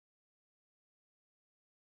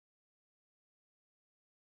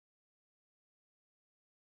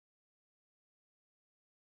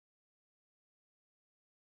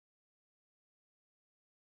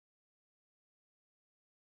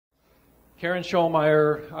Karen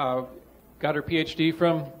Schollmeyer got her PhD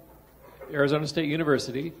from Arizona State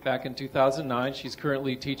University back in 2009. She's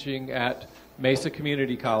currently teaching at Mesa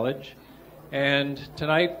Community College. And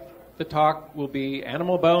tonight, the talk will be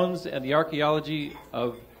Animal Bones and the Archaeology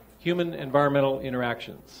of Human-Environmental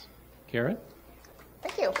Interactions. Karen?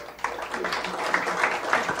 Thank you.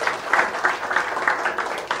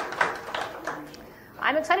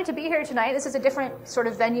 I'm excited to be here tonight. This is a different sort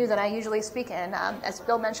of venue than I usually speak in. As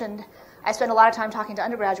Bill mentioned, I spend a lot of time talking to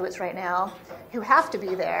undergraduates right now who have to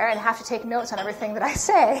be there and have to take notes on everything that I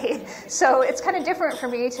say. So it's kind of different for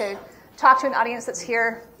me to talk to an audience that's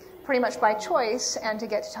here pretty much by choice and to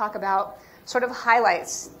get to talk about sort of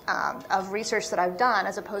highlights of research that I've done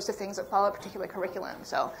as opposed to things that follow a particular curriculum.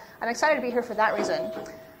 So I'm excited to be here for that reason.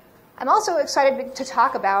 I'm also excited to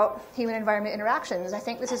talk about human-environment interactions. I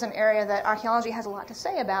think this is an area that archaeology has a lot to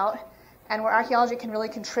say about and where archaeology can really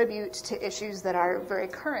contribute to issues that are very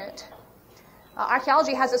current.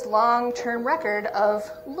 Archaeology has this long-term record of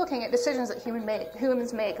looking at decisions that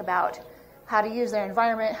humans make about how to use their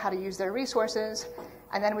environment, how to use their resources,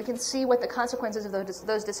 and then we can see what the consequences of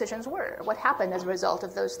those decisions were, what happened as a result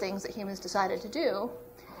of those things that humans decided to do.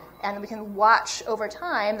 And we can watch over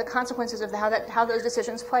time the consequences of how those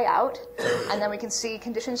decisions play out, and then we can see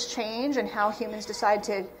conditions change and how humans decide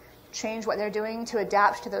to change what they're doing to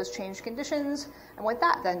adapt to those changed conditions, and what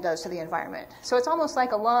that then does to the environment. So it's almost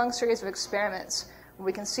like a long series of experiments where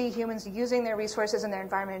we can see humans using their resources and their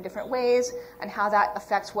environment in different ways, and how that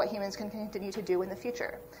affects what humans can continue to do in the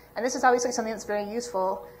future. And this is obviously something that's very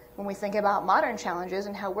useful when we think about modern challenges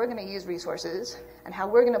and how we're going to use resources, and how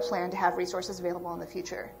we're going to plan to have resources available in the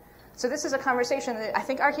future. So this is a conversation that I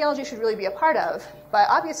think archaeology should really be a part of. But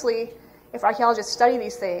obviously, if archaeologists study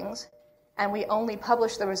these things, and we only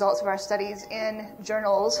publish the results of our studies in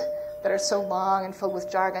journals that are so long and filled with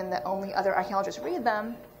jargon that only other archaeologists read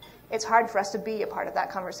them, it's hard for us to be a part of that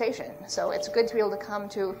conversation. So it's good to be able to come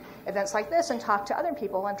to events like this and talk to other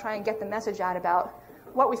people and try and get the message out about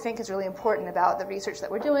what we think is really important about the research that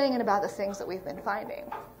we're doing and about the things that we've been finding.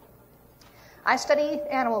 I study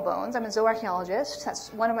animal bones. I'm a zooarchaeologist.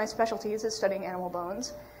 That's one of my specialties, is studying animal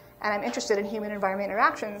bones. And I'm interested in human-environment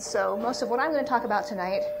interactions. So most of what I'm going to talk about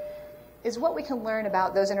tonight is what we can learn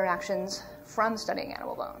about those interactions from studying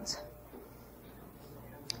animal bones.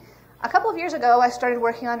 A couple of years ago, I started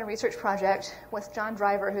working on a research project with John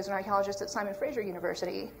Driver, who's an archaeologist at Simon Fraser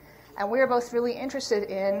University. And we were both really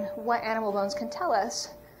interested in what animal bones can tell us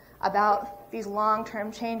about these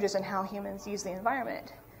long-term changes in how humans use the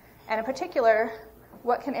environment. And in particular,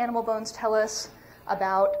 what can animal bones tell us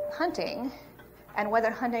about hunting and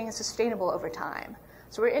whether hunting is sustainable over time?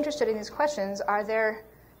 So we're interested in these questions. Are there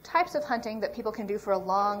types of hunting that people can do for a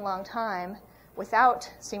long, long time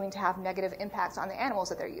without seeming to have negative impacts on the animals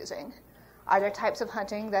that they're using? Are there types of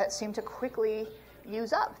hunting that seem to quickly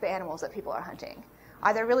use up the animals that people are hunting?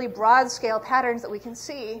 Are there really broad-scale patterns that we can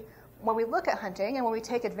see when we look at hunting and when we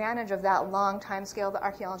take advantage of that long time scale that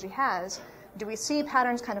archaeology has? Do we see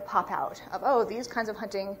patterns kind of pop out of, oh, these kinds of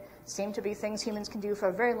hunting seem to be things humans can do for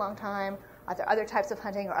a very long time? Are there other types of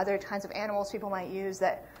hunting or other kinds of animals people might use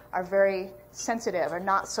that are very sensitive or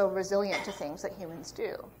not so resilient to things that humans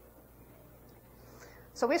do?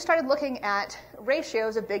 So we started looking at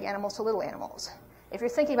ratios of big animals to little animals. If you're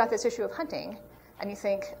thinking about this issue of hunting and you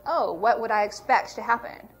think, oh, what would I expect to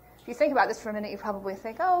happen? If you think about this for a minute, you probably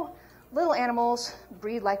think, oh, little animals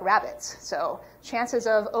breed like rabbits, so chances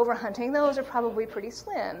of overhunting those are probably pretty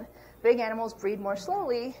slim. Big animals breed more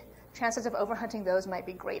slowly. Chances of overhunting those might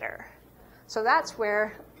be greater. So that's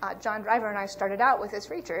where John Driver and I started out with this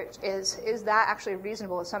research, is that actually a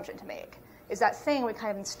reasonable assumption to make? Is that thing we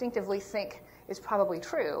kind of instinctively think is probably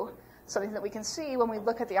true, something that we can see when we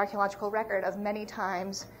look at the archaeological record of many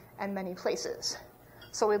times and many places?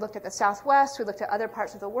 So we looked at the Southwest, we looked at other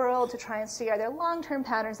parts of the world to try and see, are there long-term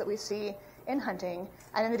patterns that we see in hunting,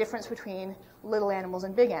 and then the difference between little animals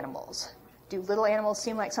and big animals. Do little animals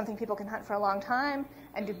seem like something people can hunt for a long time,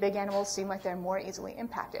 and do big animals seem like they're more easily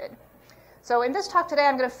impacted? So in this talk today,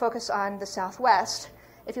 I'm going to focus on the Southwest.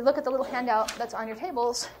 If you look at the little handout that's on your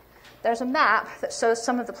tables, there's a map that shows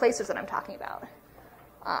some of the places that I'm talking about.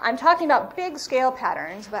 I'm talking about big-scale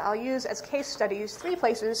patterns, but I'll use as case studies 3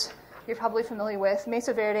 places you're probably familiar with: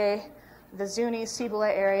 Mesa Verde, the Zuni Cibola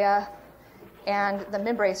area, and the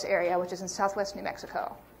Mimbres area, which is in southwest New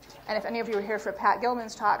Mexico. And if any of you were here for Pat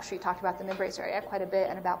Gilman's talk, she talked about the Mimbres area quite a bit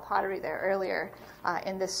and about pottery there earlier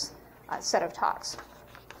in this set of talks.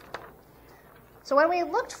 So when we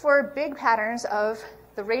looked for big patterns of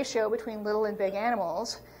the ratio between little and big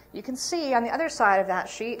animals, you can see on the other side of that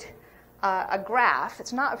sheet a graph.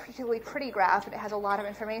 It's not a particularly pretty graph, but it has a lot of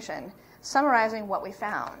information summarizing what we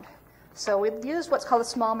found. So we used what's called a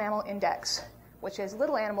small mammal index, which is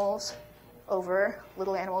little animals over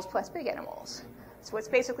little animals plus big animals. So it's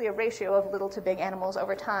basically a ratio of little to big animals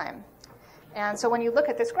over time. And so when you look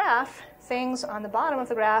at this graph, things on the bottom of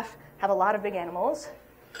the graph have a lot of big animals.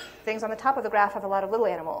 Things on the top of the graph have a lot of little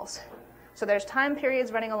animals. So there's time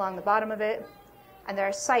periods running along the bottom of it, and there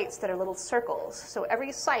are sites that are little circles. So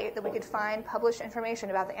every site that we could find published information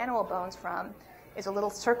about the animal bones from is a little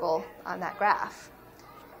circle on that graph.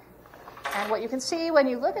 And what you can see when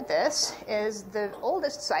you look at this is the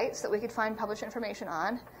oldest sites that we could find published information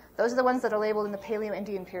on. Those are the ones that are labeled in the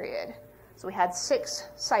Paleo-Indian period. So we had 6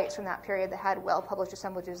 sites from that period that had well-published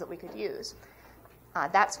assemblages that we could use.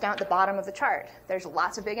 That's down at the bottom of the chart. There's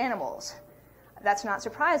lots of big animals. That's not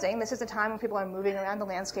surprising. This is a time when people are moving around the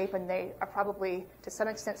landscape, and they are probably, to some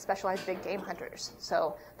extent, specialized big game hunters.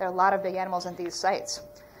 So there are a lot of big animals in these sites.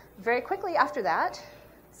 Very quickly after that,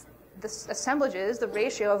 the assemblages, the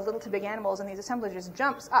ratio of little to big animals in these assemblages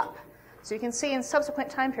jumps up. So you can see in subsequent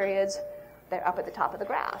time periods, they're up at the top of the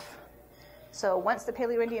graph. So once the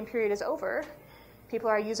Paleo-Indian period is over, people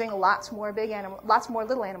are using lots more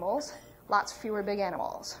little animals, lots fewer big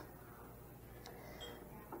animals.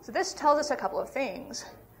 So this tells us a couple of things.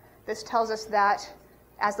 This tells us that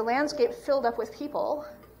as the landscape filled up with people,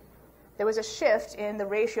 there was a shift in the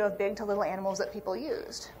ratio of big to little animals that people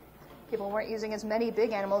used. People weren't using as many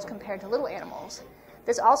big animals compared to little animals.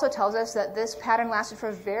 This also tells us that this pattern lasted for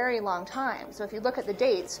a very long time. So if you look at the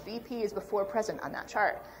dates, BP is before present on that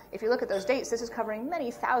chart. If you look at those dates, this is covering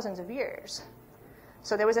many thousands of years.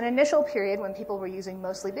 So there was an initial period when people were using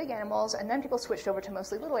mostly big animals, and then people switched over to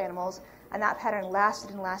mostly little animals, and that pattern lasted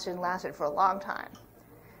and lasted and lasted for a long time.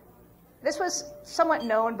 This was somewhat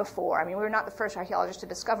known before. I mean, we were not the first archaeologists to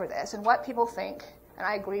discover this, and what people think, and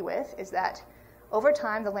I agree with, is that over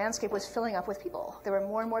time the landscape was filling up with people. There were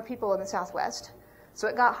more and more people in the Southwest, so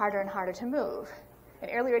it got harder and harder to move. In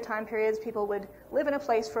earlier time periods, people would live in a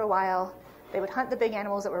place for a while. They would hunt the big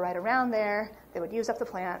animals that were right around there. They would use up the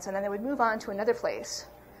plants, and then they would move on to another place.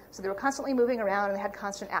 So they were constantly moving around, and they had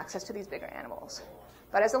constant access to these bigger animals.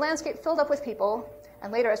 But as the landscape filled up with people,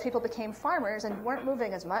 and later as people became farmers and weren't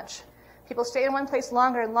moving as much, people stayed in one place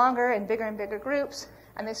longer and longer in bigger and bigger groups,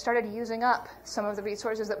 and they started using up some of the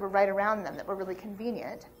resources that were right around them that were really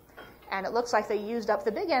convenient. And it looks like they used up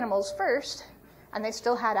the big animals first, and they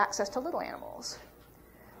still had access to little animals.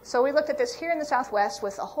 So we looked at this here in the Southwest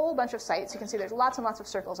with a whole bunch of sites. You can see there's lots and lots of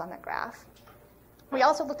circles on that graph. We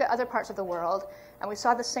also looked at other parts of the world, and we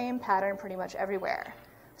saw the same pattern pretty much everywhere.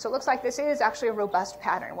 So it looks like this is actually a robust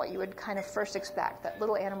pattern, what you would kind of first expect, that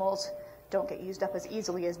little animals don't get used up as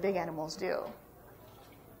easily as big animals do.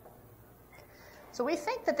 So we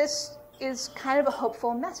think that this is kind of a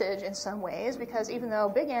hopeful message in some ways, because even though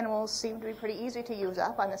big animals seem to be pretty easy to use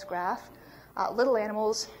up on this graph, little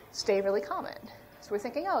animals stay really common. So we're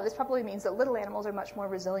thinking, oh, this probably means that little animals are much more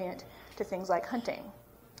resilient to things like hunting.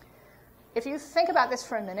 If you think about this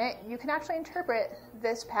for a minute, you can actually interpret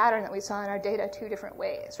this pattern that we saw in our data 2 different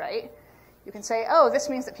ways, right? You can say, oh, this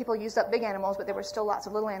means that people used up big animals, but there were still lots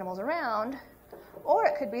of little animals around. Or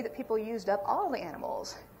it could be that people used up all the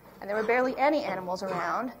animals, and there were barely any animals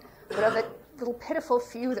around, but of the little pitiful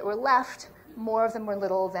few that were left, more of them were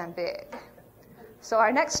little than big. So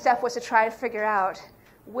our next step was to try to figure out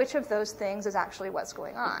which of those things is actually what's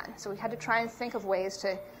going on. So we had to try and think of ways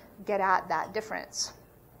to get at that difference.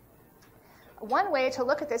 One way to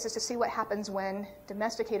look at this is to see what happens when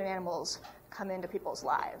domesticated animals come into people's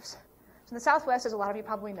lives. So in the Southwest, as a lot of you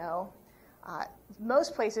probably know,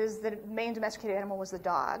 most places the main domesticated animal was the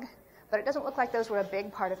dog, but it doesn't look like those were a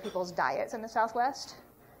big part of people's diets in the Southwest.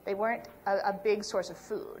 They weren't a big source of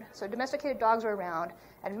food. So domesticated dogs were around,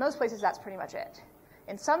 and in most places that's pretty much it.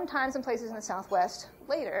 And sometimes in places in the Southwest,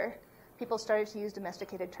 later, people started to use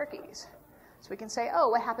domesticated turkeys. So we can say, oh,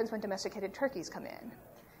 what happens when domesticated turkeys come in?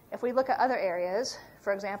 If we look at other areas,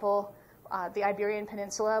 for example, the Iberian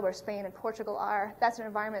Peninsula, where Spain and Portugal are, that's an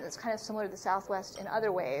environment that's kind of similar to the Southwest in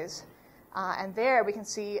other ways. And there we can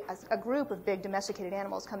see a group of big domesticated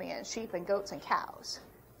animals coming in, sheep and goats and cows.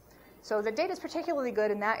 So the data is particularly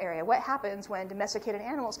good in that area. What happens when domesticated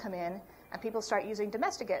animals come in and people start using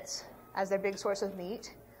domesticates as their big source of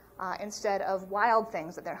meat instead of wild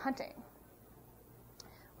things that they're hunting?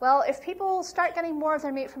 Well, if people start getting more of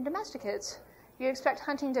their meat from domesticates, you expect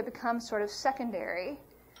hunting to become sort of secondary.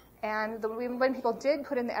 And when people did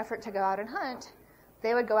put in the effort to go out and hunt,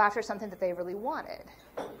 they would go after something that they really wanted.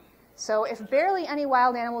 So if barely any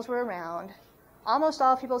wild animals were around, almost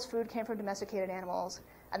all of people's food came from domesticated animals,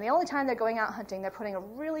 and the only time they're going out hunting, they're putting a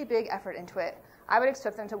really big effort into it, I would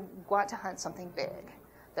expect them to want to hunt something big.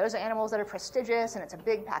 Those are animals that are prestigious and it's a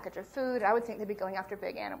big package of food. I would think they'd be going after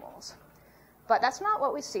big animals. But that's not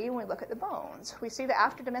what we see when we look at the bones. We see that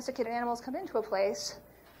after domesticated animals come into a place,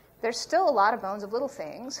 there's still a lot of bones of little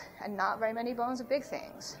things and not very many bones of big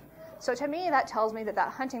things. So to me, that tells me that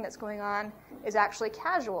that hunting that's going on is actually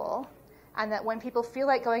casual, and that when people feel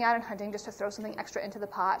like going out and hunting just to throw something extra into the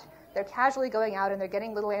pot, they're casually going out and they're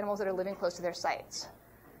getting little animals that are living close to their sites.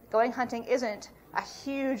 Going hunting isn't a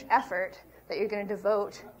huge effort that you're going to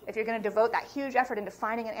devote. If you're going to devote that huge effort into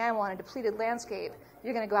finding an animal on a depleted landscape,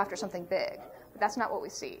 you're going to go after something big. But that's not what we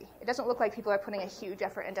see. It doesn't look like people are putting a huge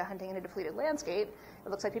effort into hunting in a depleted landscape. It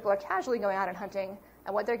looks like people are casually going out and hunting,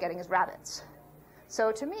 and what they're getting is rabbits.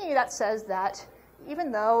 So to me, that says that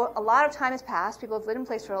even though a lot of time has passed, people have lived in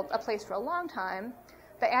a place for a long time,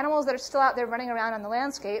 the animals that are still out there running around on the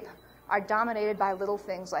landscape are dominated by little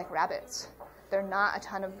things like rabbits. There are not a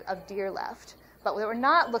ton of deer left. But we're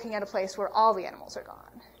not looking at a place where all the animals are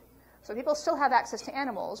gone. So people still have access to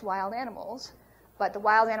animals, wild animals, but the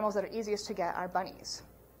wild animals that are easiest to get are bunnies.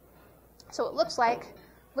 So it looks like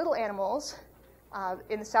little animals,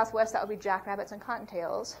 in the Southwest that would be jackrabbits and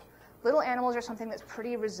cottontails. Little animals are something that's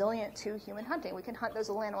pretty resilient to human hunting. We can hunt those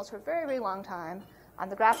little animals for a very, very long time. On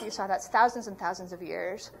the graph you saw, that's thousands and thousands of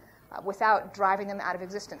years without driving them out of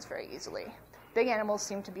existence very easily. Big animals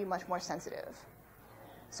seem to be much more sensitive.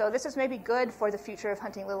 So this is maybe good for the future of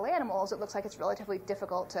hunting little animals. It looks like it's relatively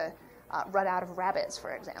difficult to run out of rabbits,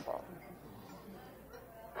 for example.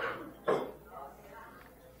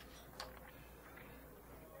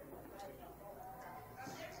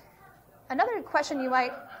 Another question you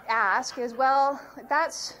might ask is, well,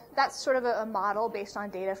 that's sort of a model based on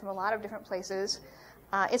data from a lot of different places.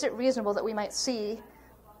 Is it reasonable that we might see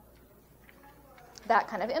that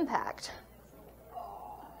kind of impact?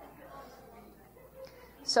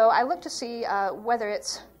 So I looked to see whether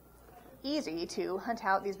it's easy to hunt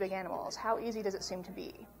out these big animals. How easy does it seem to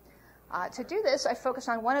be? To do this, I focused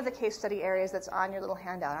on one of the case study areas that's on your little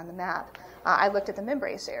handout on the map. I looked at the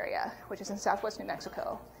Mimbres area, which is in southwest New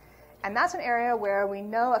Mexico. And that's an area where we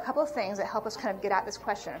know a couple of things that help us kind of get at this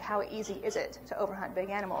question of how easy is it to overhunt big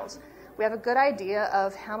animals. We have a good idea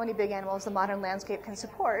of how many big animals the modern landscape can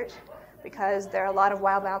support because there are a lot of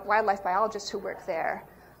wildlife biologists who work there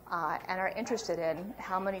and are interested in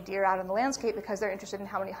how many deer are out in the landscape because they're interested in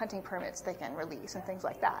how many hunting permits they can release and things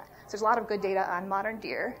like that. So there's a lot of good data on modern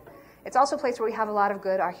deer. It's also a place where we have a lot of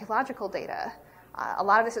good archaeological data. A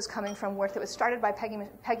lot of this is coming from work that was started by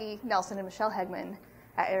Peggy Nelson and Michelle Hegman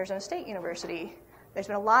at Arizona State University. There's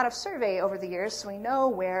been a lot of survey over the years, so we know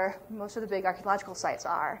where most of the big archaeological sites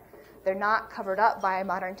are. They're not covered up by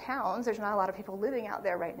modern towns. There's not a lot of people living out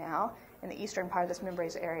there right now in the eastern part of this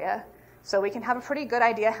Mimbres area. So we can have a pretty good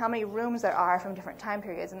idea how many rooms there are from different time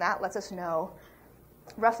periods, and that lets us know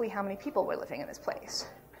roughly how many people were living in this place.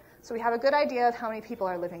 So we have a good idea of how many people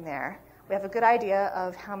are living there. We have a good idea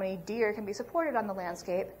of how many deer can be supported on the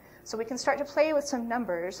landscape. So we can start to play with some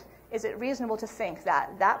numbers. Is it reasonable to think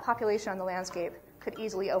that that population on the landscape could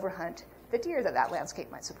easily overhunt the deer that that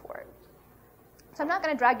landscape might support? So I'm not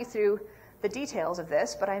going to drag you through the details of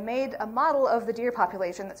this, but I made a model of the deer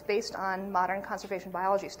population that's based on modern conservation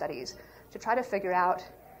biology studies to try to figure out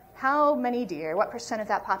how many deer, what percent of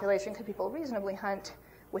that population could people reasonably hunt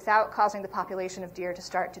without causing the population of deer to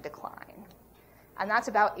start to decline. And that's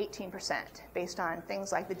about 18% based on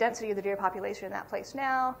things like the density of the deer population in that place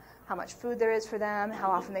now, how much food there is for them, how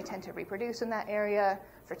often they tend to reproduce in that area,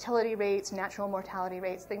 fertility rates, natural mortality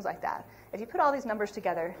rates, things like that. If you put all these numbers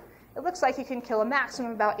together, it looks like you can kill a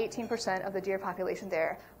maximum of about 18% of the deer population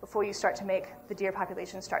there before you start to make the deer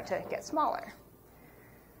population start to get smaller.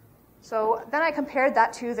 So then I compared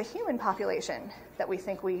that to the human population that we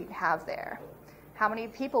think we have there. How many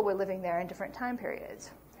people were living there in different time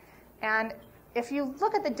periods? And if you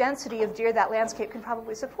look at the density of deer that landscape can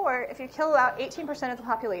probably support, if you kill about 18% of the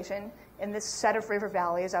population in this set of river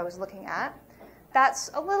valleys I was looking at,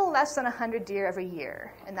 that's a little less than 100 deer every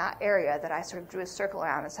year in that area that I sort of drew a circle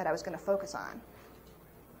around and said I was going to focus on.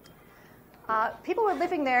 People were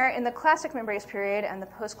living there in the classic Mimbres period and the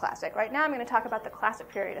post-classic. Right now I'm going to talk about the classic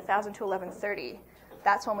period, 1000 to 1130.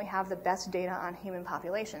 That's when we have the best data on human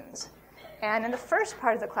populations. And in the first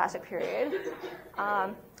part of the classic period,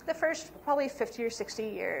 the first probably 50 or 60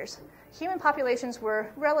 years, human populations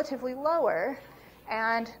were relatively lower,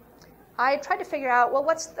 and I tried to figure out, well,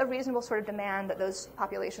 what's a reasonable sort of demand that those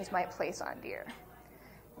populations might place on deer?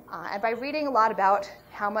 And by reading a lot about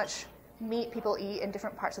how much meat people eat in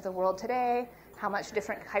different parts of the world today, how much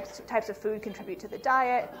different types of food contribute to the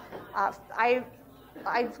diet, I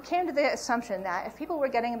came to the assumption that if people were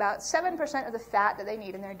getting about 7% of the fat that they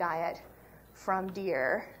need in their diet from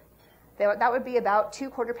deer, that would be about 2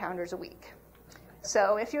 quarter-pounders a week.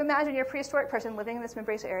 So if you imagine you're a prehistoric person living in this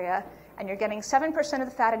mid-brace area, and you're getting 7% of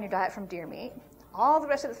the fat in your diet from deer meat, all the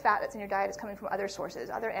rest of the fat that's in your diet is coming from other sources,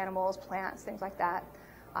 other animals, plants, things like that.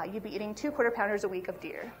 You'd be eating 2 quarter-pounders a week of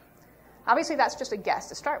deer. Obviously, that's just a guess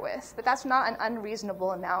to start with, but that's not an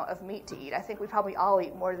unreasonable amount of meat to eat. I think we probably all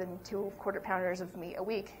eat more than 2 quarter-pounders of meat a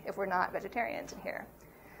week if we're not vegetarians in here.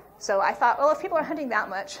 So I thought, well, if people are hunting that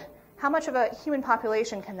much, how much of a human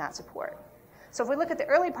population can that support? So if we look at the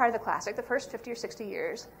early part of the Classic, the first 50 or 60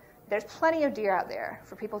 years, there's plenty of deer out there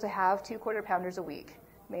for people to have 2 quarter-pounders a week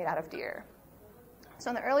made out of deer.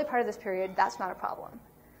 So in the early part of this period, that's not a problem.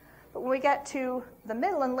 But when we get to the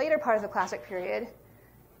middle and later part of the Classic period,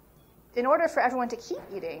 in order for everyone to keep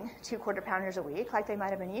eating 2 quarter-pounders a week, like they might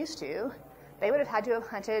have been used to, they would have had to have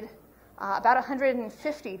hunted about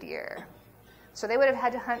 150 deer. So they would have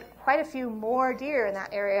had to hunt quite a few more deer in that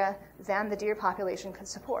area than the deer population could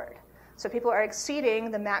support. So people are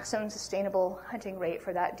exceeding the maximum sustainable hunting rate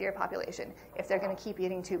for that deer population if they're going to keep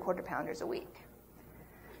eating 2 quarter-pounders a week.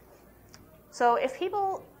 So if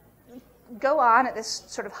people go on at this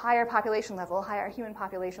sort of higher population level, higher human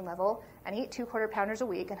population level, and eat 2 quarter-pounders a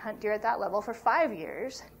week and hunt deer at that level for 5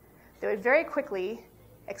 years, they would very quickly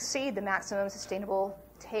exceed the maximum sustainable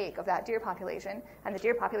take of that deer population, and the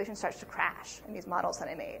deer population starts to crash in these models that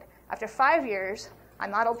I made. After 5 years, I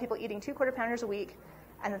modeled people eating 2 quarter-pounders a week,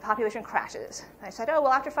 and the population crashes. And I said, oh,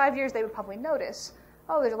 well, after 5 years, they would probably notice,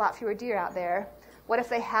 oh, there's a lot fewer deer out there. What if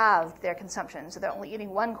they halved their consumption, so they're only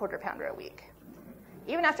eating 1 quarter-pounder a week?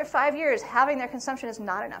 Even after 5 years, halving their consumption is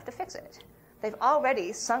not enough to fix it. They've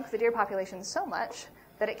already sunk the deer population so much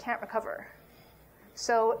that it can't recover.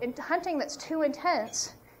 So in hunting that's too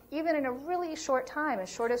intense, even in a really short time, as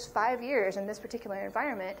short as 5 years in this particular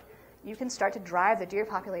environment, you can start to drive the deer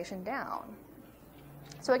population down.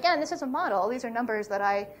 So again, this is a model. These are numbers that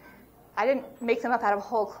I didn't make them up out of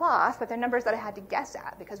whole cloth, but they're numbers that I had to guess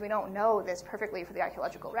at because we don't know this perfectly for the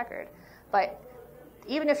archaeological record. But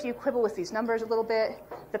even if you quibble with these numbers a little bit,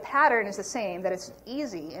 the pattern is the same, that it's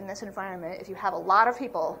easy in this environment. If you have a lot of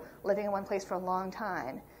people living in one place for a long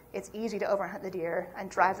time, it's easy to overhunt the deer and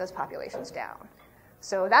drive those populations down.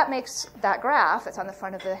 So that makes that graph that's on the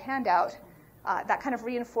front of the handout, that kind of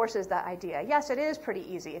reinforces that idea. Yes, it is pretty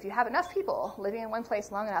easy. If you have enough people living in one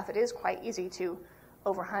place long enough, it is quite easy to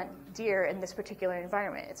overhunt deer in this particular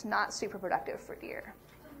environment. It's not super productive for deer.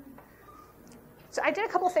 So I did a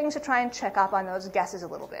couple things to try and check up on those guesses a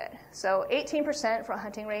little bit. So 18% for a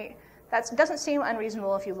hunting rate, that doesn't seem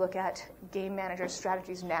unreasonable if you look at game managers'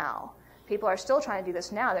 strategies now. People are still trying to do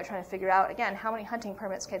this now. They're trying to figure out, again, how many hunting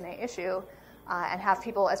permits can they issue and have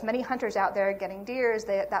people, as many hunters out there getting deer as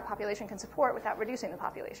that population can support without reducing the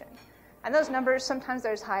population. And those numbers, sometimes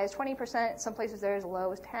they're as high as 20%, some places they're as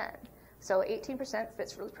low as 10. So 18%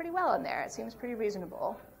 fits really pretty well in there. It seems pretty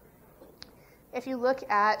reasonable. If you look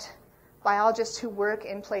at biologists who work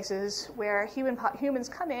in places where humans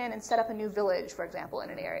come in and set up a new village, for example,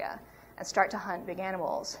 in an area, and start to hunt big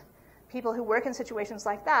animals, people who work in situations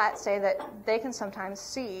like that say that they can sometimes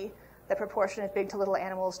see the proportion of big to little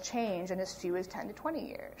animals change in as few as 10 to 20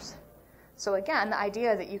 years. So again, the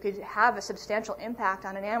idea that you could have a substantial impact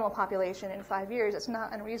on an animal population in 5 years, it's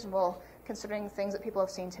not unreasonable considering things that people have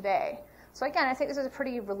seen today. So again, I think this is a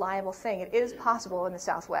pretty reliable thing. It is possible in the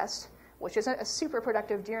Southwest, which isn't a super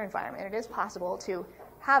productive deer environment. It is possible to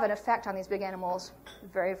have an effect on these big animals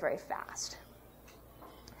very, very fast.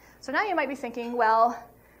 So now you might be thinking, well,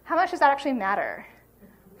 how much does that actually matter?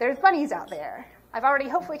 There's bunnies out there. I've already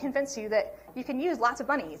hopefully convinced you that you can use lots of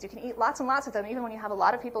bunnies. You can eat lots and lots of them, even when you have a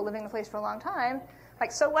lot of people living in the place for a long time.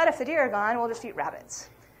 Like, so what if the deer are gone? We'll just eat rabbits.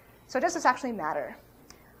 So does this actually matter?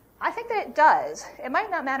 I think that it does. It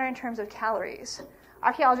might not matter in terms of calories.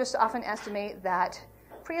 Archaeologists often estimate that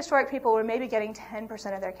prehistoric people were maybe getting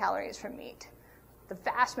 10% of their calories from meat. The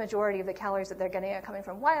vast majority of the calories that they're getting are coming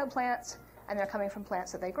from wild plants, and they're coming from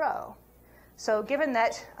plants that they grow. So given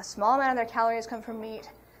that a small amount of their calories come from meat,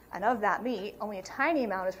 and of that meat, only a tiny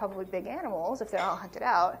amount is probably big animals if they're all hunted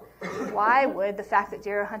out, why would the fact that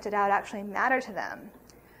deer are hunted out actually matter to them?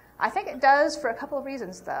 I think it does for a couple of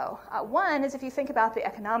reasons, though. One is if you think about the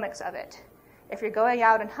economics of it. If you're going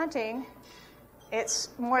out and hunting, it's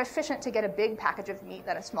more efficient to get a big package of meat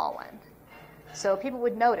than a small one. So people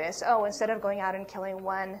would notice, oh, instead of going out and killing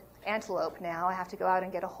one antelope now, I have to go out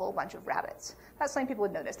and get a whole bunch of rabbits. That's something people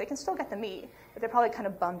would notice. They can still get the meat, but they're probably kind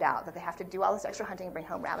of bummed out that they have to do all this extra hunting and bring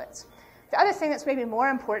home rabbits. The other thing that's maybe more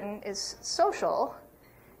important is social.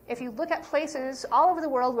 If you look at places all over the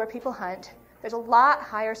world where people hunt, there's a lot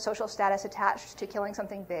higher social status attached to killing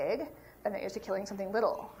something big than there is to killing something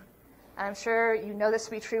little. And I'm sure you know this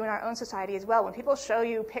to be true in our own society as well. When people show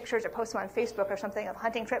you pictures or post them on Facebook or something of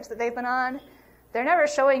hunting trips that they've been on, they're never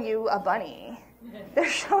showing you a bunny. They're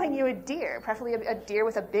showing you a deer, preferably a deer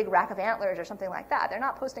with a big rack of antlers or something like that. They're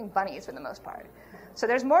not posting bunnies for the most part. So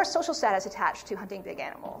there's more social status attached to hunting big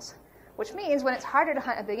animals, which means when it's harder to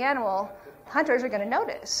hunt a big animal, hunters are going to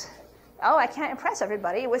notice. Oh, I can't impress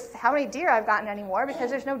everybody with how many deer I've gotten anymore because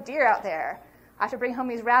there's no deer out there. I have to bring home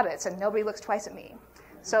these rabbits and nobody looks twice at me.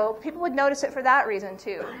 So people would notice it for that reason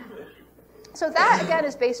too. So that, again,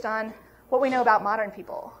 is based on what we know about modern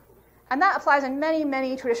people. And that applies in many,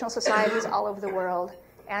 many traditional societies all over the world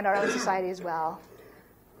and our own society as well.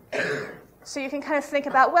 So you can kind of think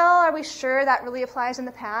about, well, are we sure that really applies in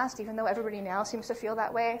the past, even though everybody now seems to feel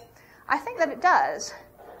that way? I think that it does.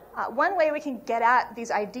 One way we can get at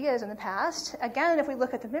these ideas in the past, again, if we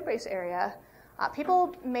look at the Mimbres area,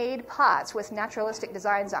 people made pots with naturalistic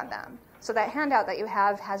designs on them. So that handout that you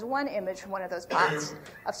have has one image from one of those pots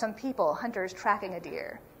of some people, hunters, tracking a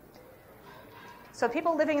deer. So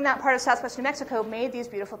people living in that part of southwest New Mexico made these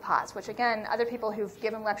beautiful pots, which, again, other people who've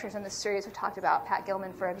given lectures in this series have talked about, Pat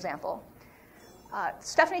Gilman, for example.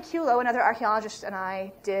 Stephanie Culo, another archaeologist, and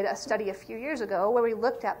I did a study a few years ago where we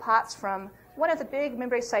looked at pots from one of the big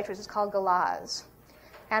Mimbres sites, which is called Galaz.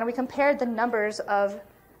 And we compared the numbers of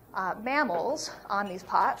mammals on these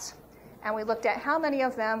pots, and we looked at how many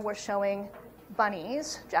of them were showing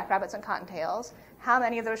bunnies, jackrabbits and cottontails, how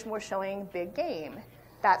many of those were showing big game.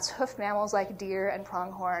 That's hoofed mammals like deer and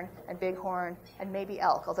pronghorn and bighorn and maybe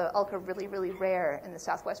elk, although elk are really, really rare in the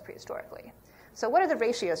Southwest prehistorically. So what are the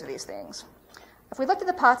ratios of these things? If we looked at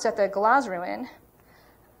the pots at the Galaz ruin,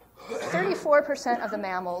 34% of the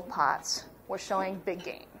mammal pots were showing big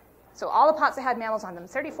game. So all the pots that had mammals on them,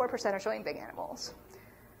 34% are showing big animals.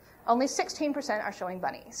 Only 16% are showing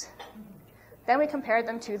bunnies. Then we compared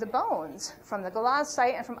them to the bones from the Galaz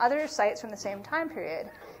site and from other sites from the same time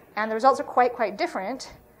period. And the results are quite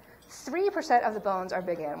different. 3% of the bones are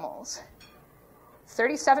big animals.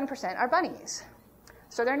 37% are bunnies.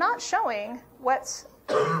 So they're not showing what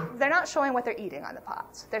they're eating on the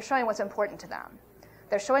pots. They're showing what's important to them.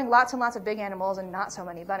 They're showing lots and lots of big animals and not so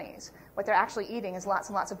many bunnies. What they're actually eating is lots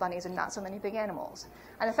and lots of bunnies and not so many big animals.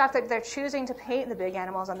 And the fact that they're choosing to paint the big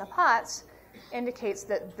animals on the pots indicates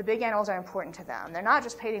that the big animals are important to them. They're not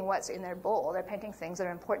just painting what's in their bowl. They're painting things that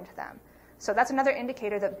are important to them. So that's another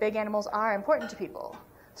indicator that big animals are important to people.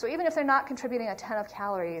 So even if they're not contributing a ton of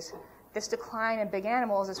calories, this decline in big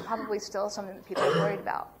animals is probably still something that people are worried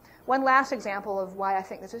about. One last example of why I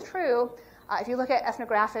think this is true, if you look at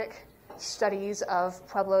ethnographic studies of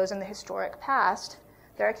pueblos in the historic past,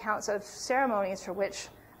 there are accounts of ceremonies for which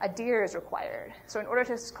a deer is required. So in order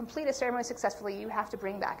to complete a ceremony successfully, you have to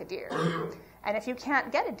bring back a deer. And if you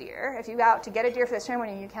can't get a deer, if you go out to get a deer for the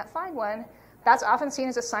ceremony and you can't find one, that's often seen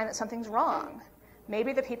as a sign that something's wrong.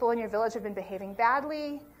 Maybe the people in your village have been behaving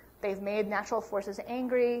badly, they've made natural forces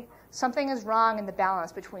angry, something is wrong in the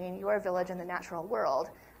balance between your village and the natural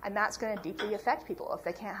world, and that's going to deeply affect people. If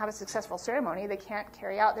they can't have a successful ceremony, they can't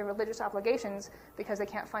carry out their religious obligations because they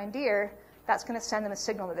can't find deer, that's going to send them a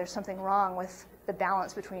signal that there's something wrong with the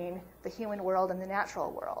balance between the human world and the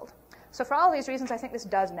natural world. So for all these reasons, I think this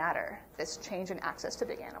does matter, this change in access to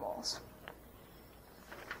big animals.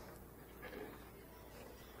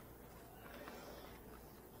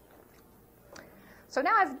 So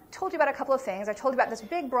now I've told you about a couple of things. I told you about this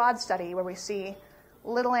big, broad study where we see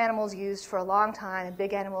little animals used for a long time and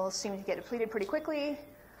big animals seem to get depleted pretty quickly.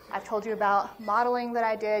 I've told you about modeling that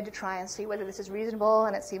I did to try and see whether this is reasonable,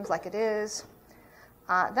 and it seems like it is.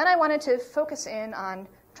 Then I wanted to focus in on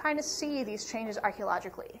trying to see these changes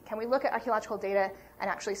archaeologically. Can we look at archaeological data and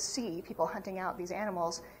actually see people hunting out these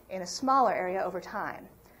animals in a smaller area over time?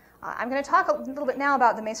 I'm going to talk a little bit now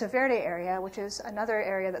about the Mesa Verde area, which is another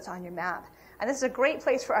area that's on your map. And this is a great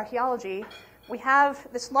place for archaeology. We have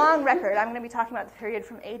this long record. I'm going to be talking about the period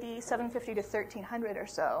from AD 750 to 1300 or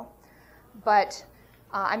so. But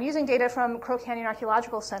I'm using data from Crow Canyon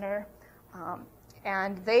Archaeological Center,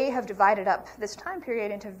 and they have divided up this time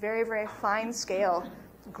period into very, very fine-scale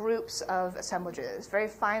groups of assemblages, very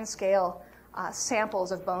fine-scale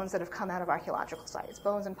samples of bones that have come out of archaeological sites,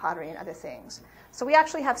 bones and pottery and other things. So we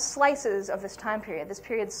actually have slices of this time period. This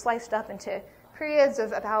period sliced up into periods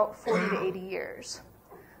of about 40 to 80 years.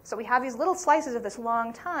 So we have these little slices of this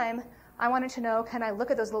long time. I wanted to know, can I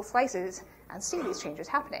look at those little slices and see these changes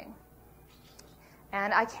happening?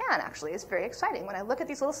 And I can, actually. It's very exciting. When I look at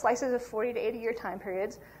these little slices of 40 to 80 year time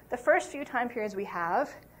periods, the first few time periods we have,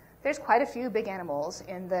 there's quite a few big animals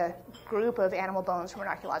in the group of animal bones from an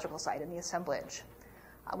archaeological site in the assemblage.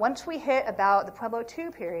 Once we hit about the Pueblo II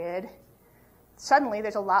period, suddenly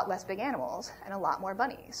there's a lot less big animals and a lot more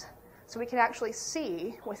bunnies. So we can actually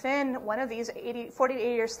see within one of these 40 to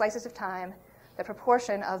 80 year slices of time, the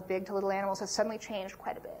proportion of big to little animals has suddenly changed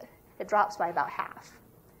quite a bit. It drops by about half.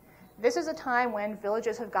 This is a time when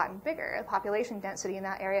villages have gotten bigger. The population density in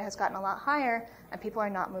that area has gotten a lot higher, and people are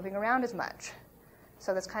not moving around as much.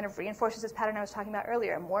 So this kind of reinforces this pattern I was talking about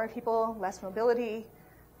earlier. More people, less mobility,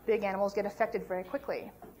 big animals get affected very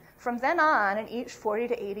quickly. From then on, in each 40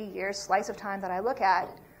 to 80 year slice of time that I look at,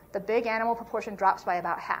 the big animal proportion drops by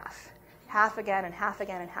about half. Half again, and half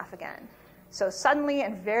again, and half again. So suddenly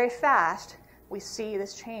and very fast, we see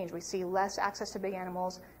this change. We see less access to big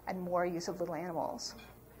animals and more use of little animals.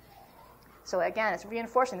 So again, it's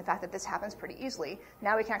reinforcing the fact that this happens pretty easily.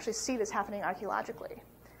 Now we can actually see this happening archaeologically.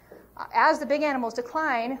 As the big animals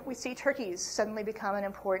decline, we see turkeys suddenly become an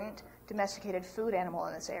important domesticated food animal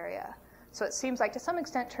in this area. So it seems like to some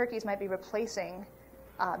extent turkeys might be replacing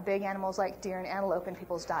big animals like deer and antelope in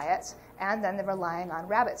people's diets, and then they're relying on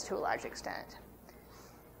rabbits to a large extent.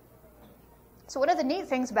 So one of the neat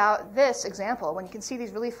things about this example, when you can see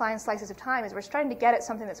these really fine slices of time, is we're starting to get at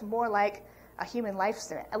something that's more like a human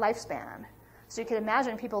lifespan. So you can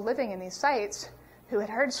imagine people living in these sites who had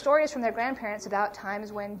heard stories from their grandparents about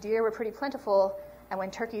times when deer were pretty plentiful and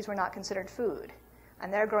when turkeys were not considered food.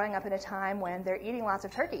 And they're growing up in a time when they're eating lots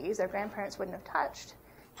of turkeys their grandparents wouldn't have touched,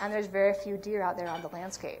 and there's very few deer out there on the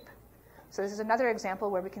landscape. So this is another example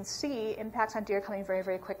where we can see impacts on deer coming very,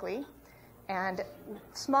 very quickly, and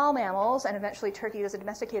small mammals, and eventually turkeys as a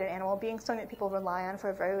domesticated animal, being something that people rely on for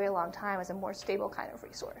a very, very long time as a more stable kind of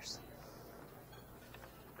resource.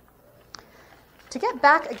 To get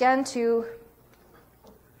back again to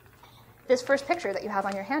this first picture that you have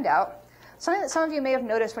on your handout, something that some of you may have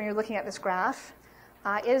noticed when you're looking at this graph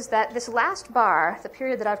is that this last bar, the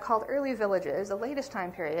period that I've called early villages, the latest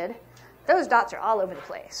time period, those dots are all over the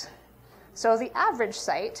place. So the average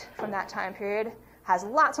site from that time period has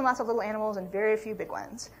lots and lots of little animals and very few big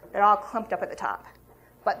ones. They're all clumped up at the top.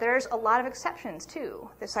 But there's a lot of exceptions, too.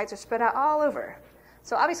 The sites are spread out all over.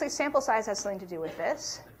 So obviously sample size has something to do with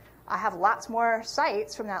this. I have lots more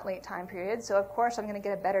sites from that late time period, so of course I'm going to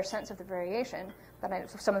get a better sense of the variation than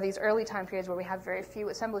some of these early time periods where we have very few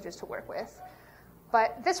assemblages to work with.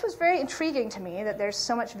 But this was very intriguing to me that there's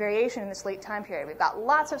so much variation in this late time period. We've got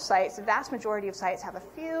lots of sites. The vast majority of sites have a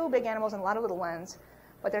few big animals and a lot of little ones,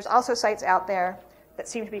 but there's also sites out there that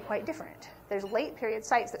seem to be quite different. There's late period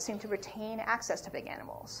sites that seem to retain access to big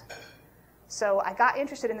animals. So I got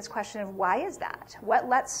interested in this question of why is that? What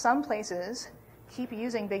lets some places keep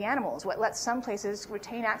using big animals? What lets some places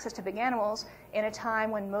retain access to big animals in a time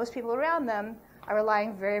when most people around them are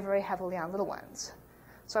relying very, very heavily on little ones?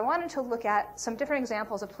 So I wanted to look at some different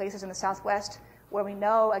examples of places in the Southwest where we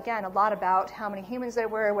know, again, a lot about how many humans there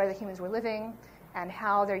were, where the humans were living, and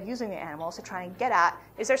how they're using the animals to try and get at,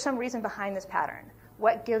 is there some reason behind this pattern?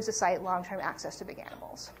 What gives a site long-term access to big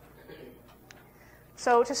animals?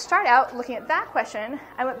 So to start out looking at that question,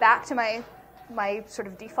 I went back to my sort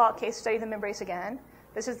of default case study, the membrace again.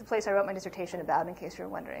 This is the place I wrote my dissertation about, in case you're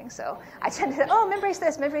wondering. So I tend to, membrace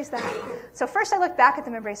this, membrace that. So first I looked back at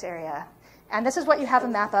the membrace area. And this is what you have a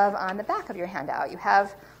map of on the back of your handout. You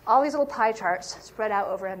have all these little pie charts spread out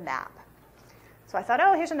over a map. So I thought,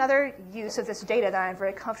 here's another use of this data that I'm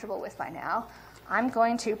very comfortable with by now. I'm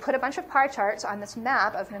going to put a bunch of pie charts on this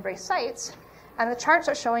map of membrace sites, and the charts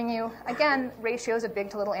are showing you, again, ratios of big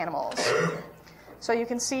to little animals. So you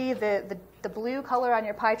can see the blue color on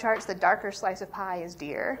your pie charts, the darker slice of pie is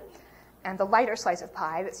deer, and the lighter slice of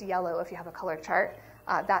pie, that's yellow if you have a color chart,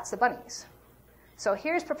 that's the bunnies. So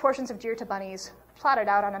here's proportions of deer to bunnies plotted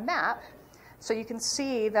out on a map, so you can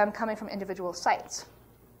see them coming from individual sites.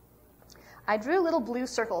 I drew little blue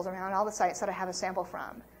circles around all the sites that I have a sample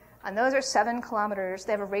from, and those are 7 kilometers.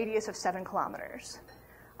 They have a radius of 7 kilometers.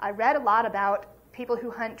 I read a lot about people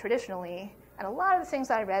who hunt traditionally, and a lot of the things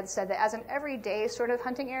that I read said that as an everyday sort of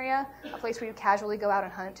hunting area, a place where you casually go out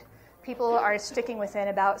and hunt, people are sticking within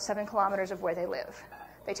about 7 kilometers of where they live.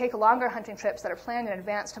 They take longer hunting trips that are planned in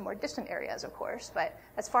advance to more distant areas, of course, but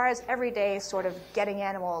as far as everyday sort of getting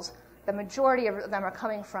animals, the majority of them are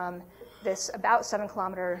coming from this about 7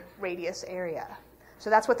 kilometer radius area.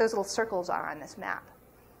 So that's what those little circles are on this map.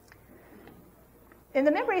 In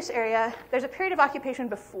the membrace area, there's a period of occupation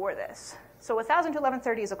before this. So 1000 to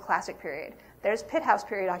 1130 is a classic period. There's pit house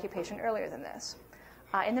period occupation earlier than this.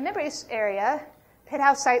 In the membrace area, pit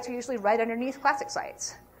house sites are usually right underneath classic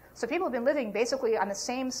sites. So people have been living basically on the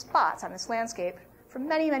same spots on this landscape for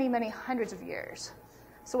many, many, many hundreds of years.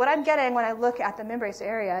 So what I'm getting when I look at the membrace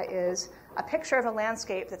area is a picture of a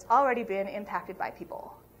landscape that's already been impacted by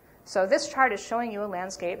people. So this chart is showing you a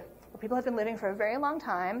landscape where people have been living for a very long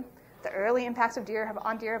time. The early impacts of deer have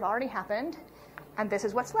already happened. and this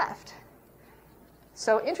is what's left.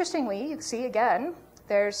 So interestingly, you can see again,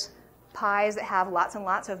 there's pies that have lots and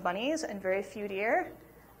lots of bunnies and very few deer,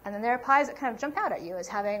 and then there are pies that kind of jump out at you as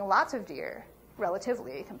having lots of deer,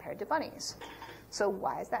 relatively, compared to bunnies. So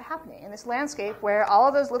why is that happening? In this landscape where all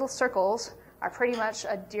of those little circles are pretty much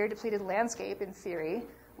a deer-depleted landscape in theory,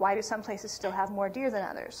 why do some places still have more deer than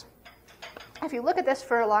others? If you look at this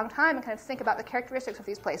for a long time and kind of think about the characteristics of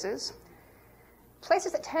these places,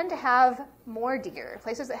 places that tend to have more deer,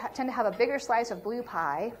 places that tend to have a bigger slice of blue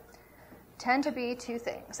pie, tend to be two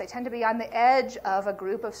things. They tend to be on the edge of a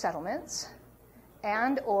group of settlements,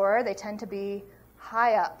 and or they tend to be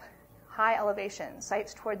high up, high elevation,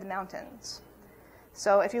 sites toward the mountains.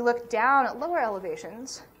 So if you look down at lower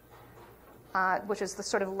elevations, which is the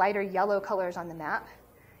sort of lighter yellow colors on the map,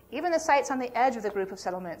 even the sites on the edge of the group of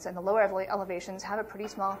settlements and the lower elevations have a pretty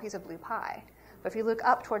small piece of blue pie. But if you look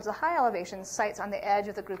up towards the high elevations, sites on the edge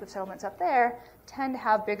of the group of settlements up there tend to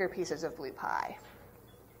have bigger pieces of blue pie.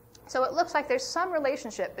 So it looks like there's some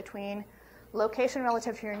relationship between location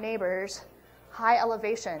relative to your neighbors, high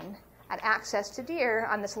elevation, and access to deer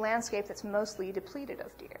on this landscape that's mostly depleted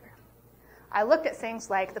of deer. I looked at things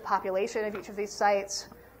like the population of each of these sites,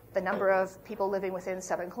 the number of people living within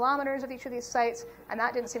 7 kilometers of each of these sites, and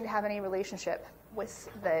that didn't seem to have any relationship with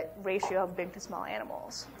the ratio of big to small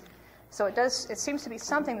animals. So it seems to be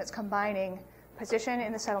something that's combining position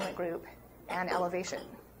in the settlement group and elevation.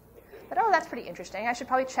 But oh, that's pretty interesting. I should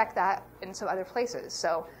probably check that in some other places.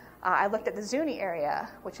 So I looked at the Zuni area,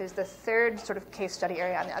 which is the third sort of case study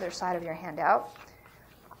area on the other side of your handout.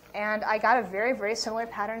 And I got a very, very similar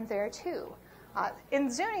pattern there too.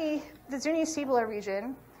 In Zuni, the Zuni Cibola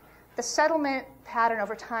region, the settlement pattern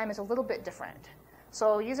over time is a little bit different.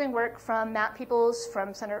 So using work from Matt Peoples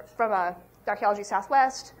from Archaeology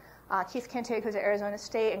Southwest, Keith Kintig, who's at Arizona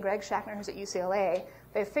State, and Greg Schachner, who's at UCLA,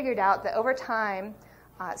 they've figured out that over time,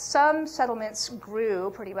 some settlements grew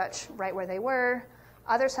pretty much right where they were.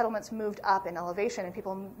 Other settlements moved up in elevation, and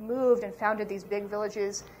people moved and founded these big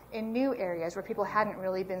villages in new areas where people hadn't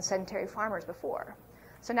really been sedentary farmers before.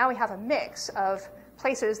 So now we have a mix of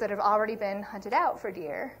places that have already been hunted out for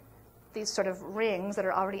deer, these sort of rings that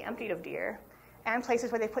are already emptied of deer, and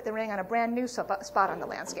places where they put the ring on a brand new spot on the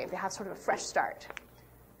landscape. They have sort of a fresh start.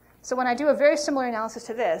 So when I do a very similar analysis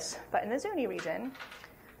to this, but in the Zuni region,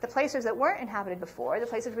 the places that weren't inhabited before, the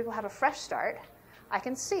places where people have a fresh start, I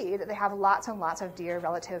can see that they have lots and lots of deer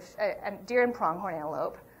deer and pronghorn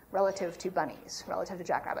antelope relative to bunnies, relative to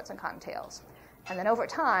jackrabbits and cottontails. And then over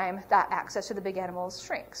time, that access to the big animals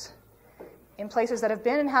shrinks. In places that have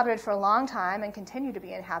been inhabited for a long time and continue to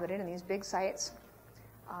be inhabited in these big sites,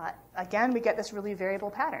 again, we get this really variable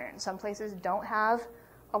pattern. Some places don't have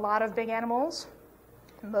a lot of big animals.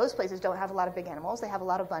 Most places don't have a lot of big animals. They have a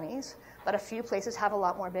lot of bunnies, but a few places have a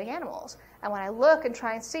lot more big animals. And when I look and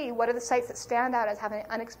try and see what are the sites that stand out as having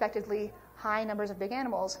unexpectedly high numbers of big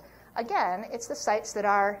animals, again, it's the sites that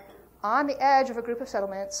are on the edge of a group of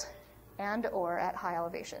settlements and or at high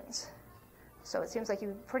elevations. So it seems like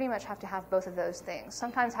you pretty much have to have both of those things.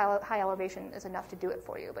 Sometimes high elevation is enough to do it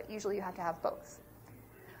for you, but usually you have to have both.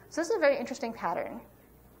 So this is a very interesting pattern.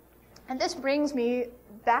 And this brings me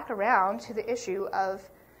back around to the issue of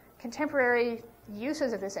contemporary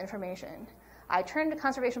uses of this information. I turned to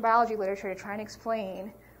conservation biology literature to try and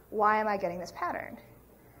explain why am I getting this pattern.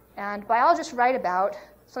 And biologists write about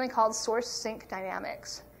something called source-sink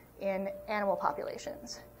dynamics in animal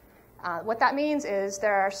populations. What that means is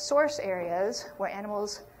there are source areas where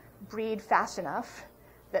animals breed fast enough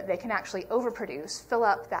that they can actually overproduce, fill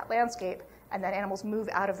up that landscape, and then animals move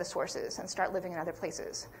out of the sources and start living in other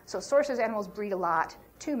places. So sources, animals breed a lot,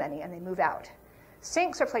 too many, and they move out.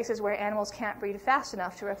 Sinks are places where animals can't breed fast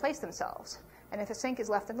enough to replace themselves. And if a sink is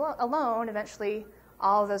left alone, eventually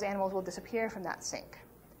all of those animals will disappear from that sink.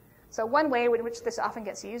 So one way in which this often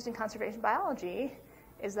gets used in conservation biology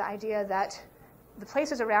is the idea that the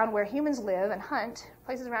places around where humans live and hunt,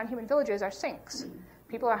 places around human villages, are sinks.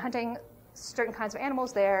 People are hunting certain kinds of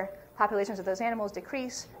animals there. Populations of those animals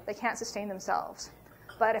decrease. They can't sustain themselves.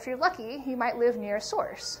 But if you're lucky, you might live near a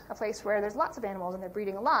source, a place where there's lots of animals and they're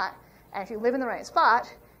breeding a lot. And if you live in the right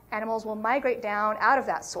spot, animals will migrate down out of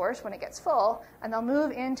that source when it gets full, and they'll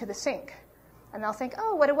move into the sink. And they'll think,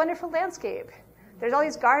 oh, what a wonderful landscape. There's all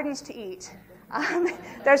these gardens to eat.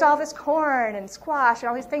 There's all this corn and squash and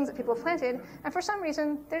all these things that people have planted, and for some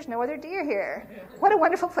reason, there's no other deer here. What a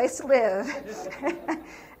wonderful place to live.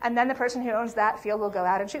 And then the person who owns that field will go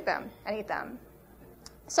out and shoot them and eat them.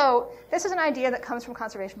 So this is an idea that comes from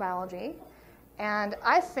conservation biology, and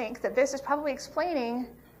I think that this is probably explaining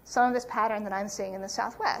some of this pattern that I'm seeing in the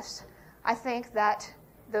Southwest. I think that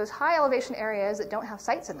those high elevation areas that don't have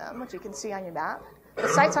sites in them, which you can see on your map. The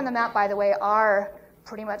sites on the map, by the way, are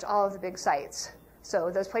pretty much all of the big sites. So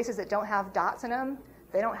those places that don't have dots in them,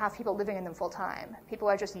 they don't have people living in them full time. People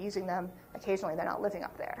are just using them occasionally. They're not living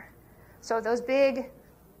up there. So those big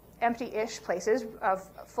empty-ish places of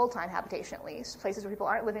full-time habitation, at least, places where people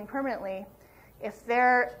aren't living permanently, if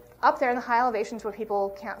they're up there in the high elevations where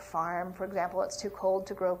people can't farm, for example, it's too cold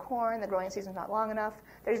to grow corn, the growing season's not long enough,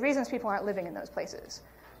 there's reasons people aren't living in those places.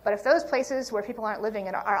 But if those places where people aren't living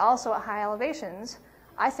are also at high elevations,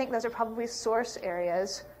 I think those are probably source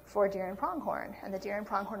areas for deer and pronghorn. And the deer and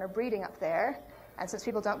pronghorn are breeding up there. And since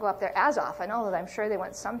people don't go up there as often, although I'm sure they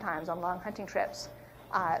went sometimes on long hunting trips,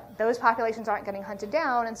 those populations aren't getting hunted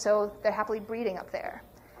down, and so they're happily breeding up there.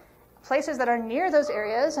 Places that are near those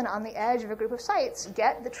areas and on the edge of a group of sites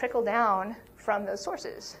get the trickle down from those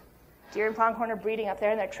sources. Deer and pronghorn are breeding up there,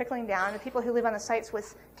 and they're trickling down. The people who live on the sites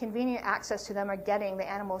with convenient access to them are getting the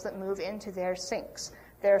animals that move into their sinks,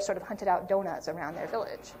 their sort of hunted-out donuts around their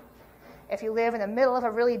village. If you live in the middle of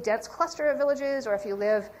a really dense cluster of villages, or if you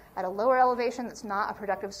live at a lower elevation that's not a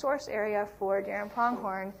productive source area for deer and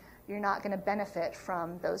pronghorn, you're not going to benefit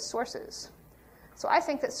from those sources. So I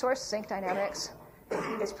think that source-sink dynamics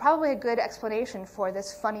is probably a good explanation for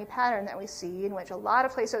this funny pattern that we see in which a lot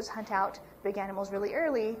of places hunt out big animals really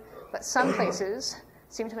early, but some places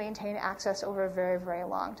seem to maintain access over a very, very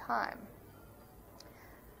long time.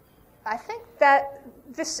 I think that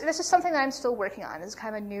this is something that I'm still working on. This is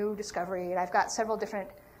kind of a new discovery, and I've got several different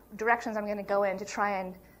directions I'm going to go in to try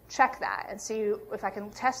and check that and see if I can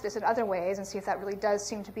test this in other ways and see if that really does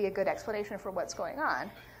seem to be a good explanation for what's going on.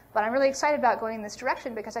 But I'm really excited about going in this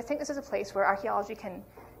direction because I think this is a place where archaeology can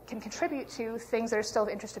contribute to things that are still of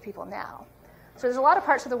interest to people now. So there's a lot of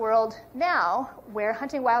parts of the world now where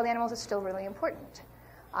hunting wild animals is still really important.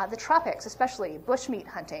 The tropics, especially bushmeat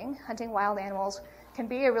hunting wild animals, can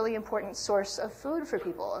be a really important source of food for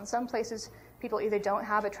people. In some places, people either don't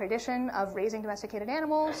have a tradition of raising domesticated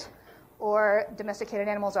animals, or domesticated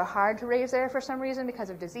animals are hard to raise there for some reason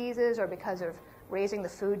because of diseases or because of raising the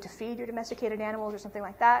food to feed your domesticated animals or something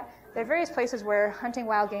like that. There are various places where hunting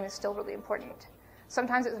wild game is still really important.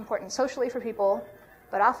 Sometimes it's important socially for people,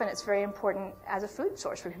 but often it's very important as a food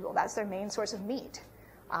source for people. That's their main source of meat.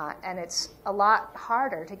 And it's a lot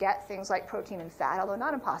harder to get things like protein and fat, although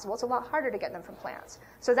not impossible. It's a lot harder to get them from plants.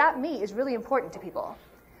 So that meat is really important to people.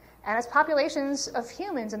 And as populations of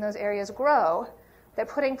humans in those areas grow, they're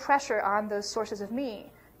putting pressure on those sources of meat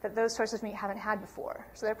that those sources of meat haven't had before.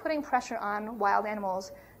 So they're putting pressure on wild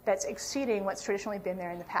animals that's exceeding what's traditionally been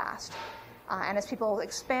there in the past. And as people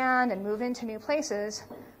expand and move into new places,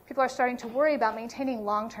 people are starting to worry about maintaining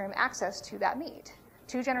long-term access to that meat.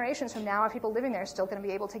 2 generations from now, are people living there still going to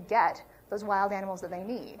be able to get those wild animals that they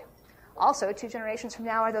need? Also, 2 generations from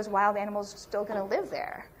now, are those wild animals still going to live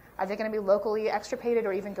there? Are they going to be locally extirpated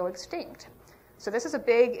or even go extinct? So this is a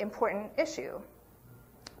big, important issue.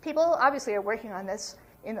 People obviously are working on this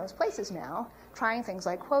in those places now, trying things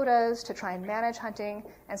like quotas to try and manage hunting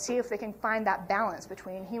and see if they can find that balance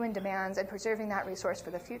between human demands and preserving that resource for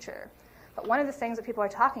the future. But one of the things that people are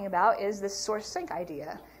talking about is this source-sink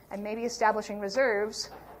idea, and maybe establishing reserves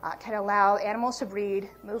can allow animals to breed,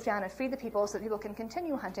 move down and feed the people so that people can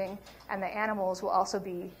continue hunting, and the animals will also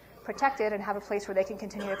be protected and have a place where they can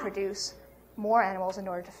continue to produce more animals in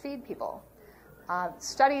order to feed people.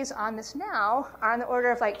 Studies on this now are on the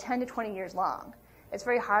order of like 10 to 20 years long. It's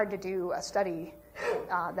very hard to do a study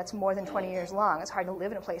that's more than 20 years long. It's hard to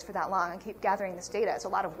live in a place for that long and keep gathering this data. It's a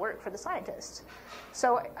lot of work for the scientists.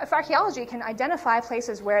 So if archaeology can identify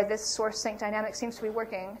places where this source-sink dynamic seems to be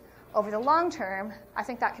working over the long term, I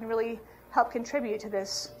think that can really help contribute to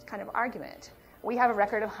this kind of argument. We have a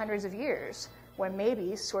record of hundreds of years where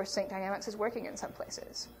maybe source-sink dynamics is working in some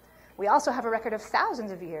places. We also have a record of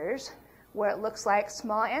thousands of years where it looks like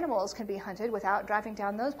small animals can be hunted without driving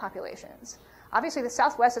down those populations. Obviously, the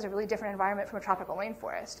Southwest is a really different environment from a tropical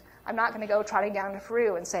rainforest. I'm not going to go trotting down to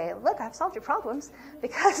Peru and say, look, I've solved your problems,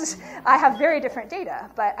 because I have very different data.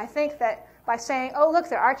 But I think that by saying, oh, look,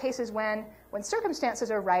 there are cases when circumstances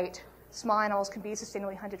are right, small animals can be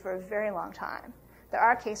sustainably hunted for a very long time. There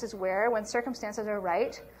are cases where, when circumstances are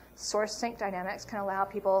right, source-sink dynamics can allow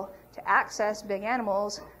people to access big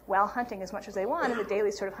animals while hunting as much as they want in the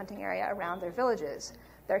daily sort of hunting area around their villages.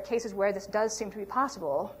 There are cases where this does seem to be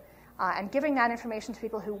possible. And giving that information to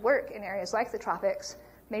people who work in areas like the tropics,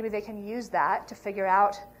 maybe they can use that to figure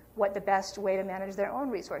out what the best way to manage their own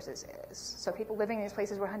resources is. So people living in these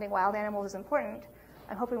places where hunting wild animals is important,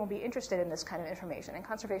 I'm hoping will be interested in this kind of information, and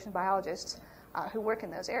conservation biologists who work in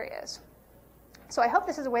those areas. So I hope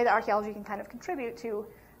this is a way that archaeology can kind of contribute to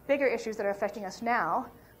bigger issues that are affecting us now,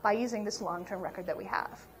 by using this long-term record that we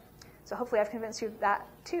have. So hopefully I've convinced you of that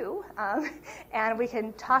too. And we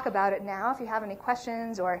can talk about it now if you have any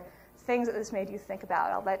questions or things that this made you think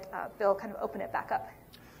about. I'll let Bill kind of open it back up.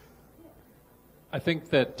 I think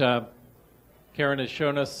that Karen has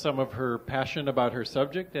shown us some of her passion about her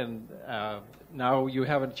subject, and now you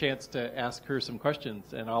have a chance to ask her some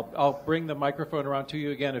questions. And I'll bring the microphone around to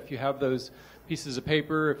you again. If you have those pieces of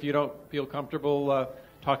paper, if you don't feel comfortable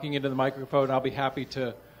talking into the microphone, I'll be happy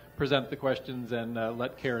to present the questions and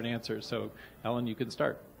let Karen answer. So, Ellen, you can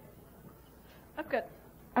start.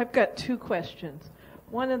 I've got two questions.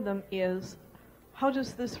 One of them is, how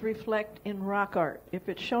does this reflect in rock art? If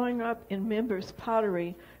it's showing up in members'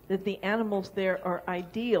 pottery that the animals there are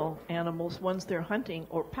ideal animals, ones they're hunting,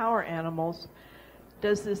 or power animals,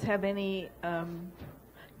 does this have any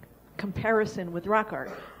comparison with rock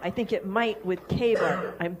art? I think it might with cave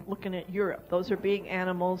art. I'm looking at Europe. Those are big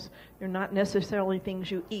animals. They're not necessarily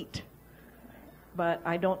things you eat. But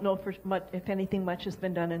I don't know if anything much has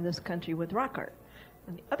been done in this country with rock art.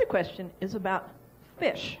 And the other question is about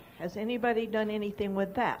fish. Has anybody done anything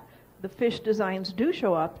with that? The fish designs do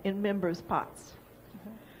show up in members' pots.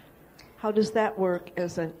 How does that work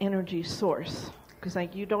as an energy source? Because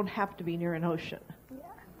you don't have to be near an ocean. Yeah.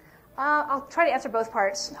 I'll try to answer both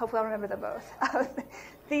parts. Hopefully I'll remember them both.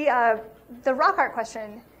 The rock art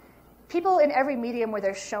question, people in every medium where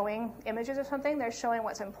they're showing images of something, they're showing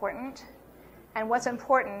what's important. And what's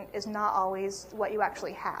important is not always what you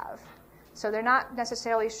actually have. So they're not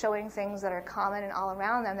necessarily showing things that are common and all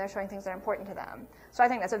around them. They're showing things that are important to them. So I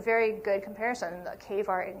think that's a very good comparison, the cave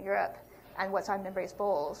art in Europe and what's on membrane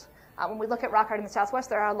bowls. When we look at rock art in the Southwest,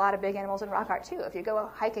 there are a lot of big animals in rock art too. If you go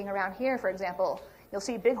hiking around here, for example, you'll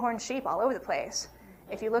see bighorn sheep all over the place.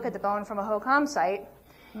 If you look at the bone from a Hohokam site,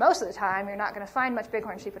 most of the time you're not going to find much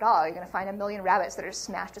bighorn sheep at all. You're going to find a million rabbits that are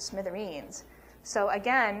smashed to smithereens. So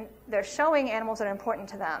again, they're showing animals that are important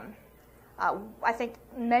to them. I think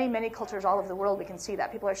many, many cultures all over the world, we can see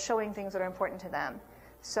that. People are showing things that are important to them.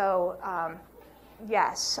 So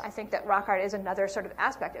yes, I think that rock art is another sort of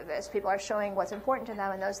aspect of this. People are showing what's important to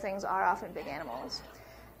them, and those things are often big animals.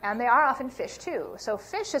 And they are often fish, too. So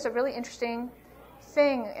fish is a really interesting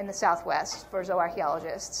thing in the Southwest for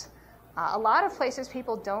zooarchaeologists. A lot of places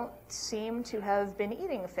people don't seem to have been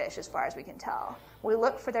eating fish as far as we can tell. We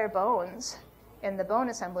look for their bones in the bone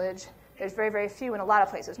assemblage. There's very, very few in a lot of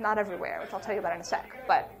places, not everywhere, which I'll tell you about in a sec.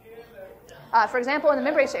 But for example, in the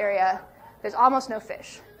Membrace area, there's almost no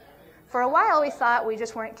fish. For a while, we thought we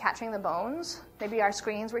just weren't catching the bones. Maybe our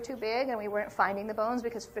screens were too big and we weren't finding the bones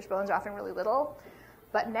because fish bones are often really little.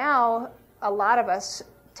 But now, a lot of us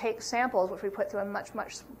take samples, which we put through a much,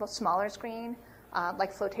 much smaller screen,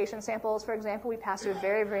 like flotation samples, for example. We pass through a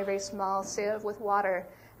very, very, very small sieve with water,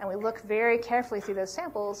 and we look very carefully through those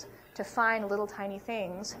samples to find little tiny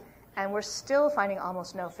things, and we're still finding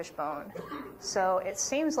almost no fish bone. So it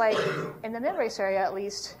seems like, in the Membrace area at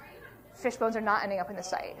least, fish bones are not ending up in the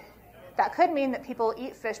site. That could mean that people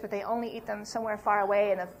eat fish, but they only eat them somewhere far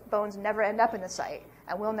away, and the bones never end up in the site,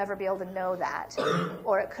 and we'll never be able to know that.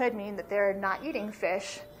 Or it could mean that they're not eating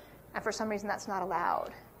fish, and for some reason that's not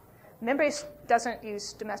allowed. Membrace doesn't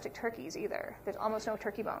use domestic turkeys either. There's almost no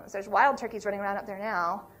turkey bones. There's wild turkeys running around up there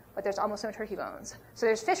now, but there's almost no turkey bones. So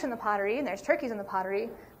there's fish in the pottery, and there's turkeys in the pottery,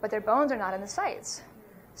 but their bones are not in the sites.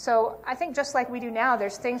 So I think just like we do now,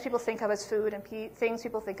 there's things people think of as food and things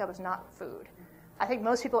people think of as not food. I think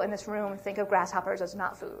most people in this room think of grasshoppers as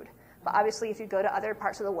not food. But obviously, if you go to other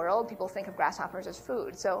parts of the world, people think of grasshoppers as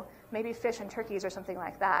food. So maybe fish and turkeys or something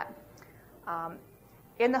like that.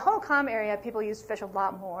 In the Hohokam area, people use fish a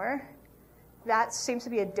lot more. That seems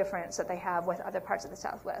to be a difference that they have with other parts of the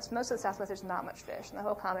Southwest. Most of the Southwest, there's not much fish. In the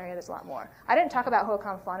Hohokam area, there's a lot more. I didn't talk about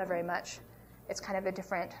Hohokam fauna very much. It's kind of a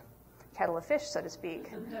different kettle of fish, so to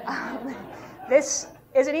speak. This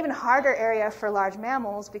is an even harder area for large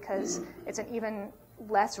mammals because it's an even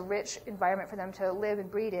less rich environment for them to live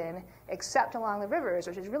and breed in, except along the rivers,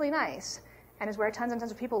 which is really nice, and is where tons and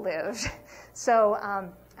tons of people live. So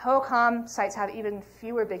Hohokam sites have even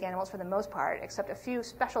fewer big animals for the most part, except a few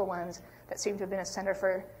special ones that seem to have been a center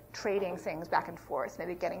for trading things back and forth,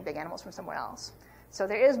 maybe getting big animals from somewhere else. So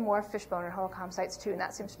there is more fish bone in Hohokam sites too, and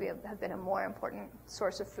that seems to have been a more important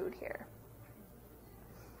source of food here.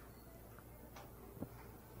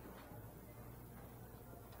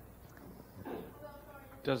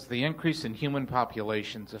 Does the increase in human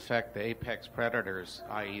populations affect the apex predators,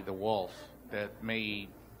 i.e. the wolf, that may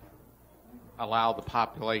allow the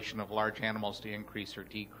population of large animals to increase or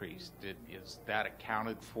decrease? Is that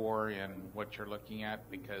accounted for in what you're looking at?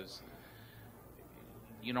 Because,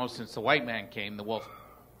 since the white man came, the wolf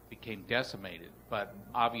became decimated. But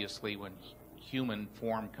obviously when human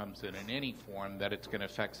form comes in any form, that it's going to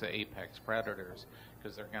affect the apex predators,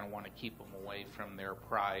 because they're going to want to keep them away from their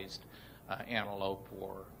prized antelope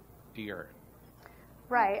or deer.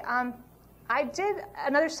 Right. I did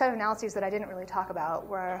another set of analyses that I didn't really talk about,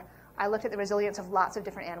 where I looked at the resilience of lots of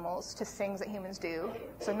different animals to things that humans do.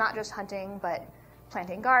 So not just hunting, but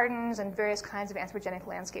planting gardens and various kinds of anthropogenic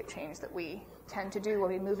landscape change that we tend to do when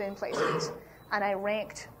we move in places. And I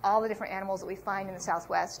ranked all the different animals that we find in the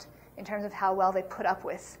Southwest in terms of how well they put up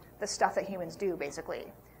with the stuff that humans do, basically.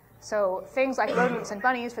 So things like rodents and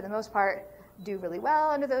bunnies, for the most part, do really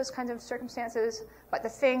well under those kinds of circumstances. But the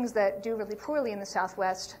things that do really poorly in the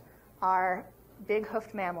Southwest are big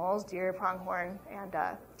hoofed mammals, deer, pronghorn, and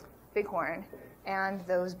bighorn, and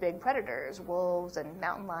those big predators, wolves and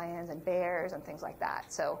mountain lions and bears and things like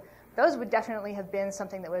that. So those would definitely have been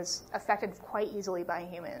something that was affected quite easily by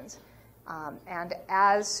humans. And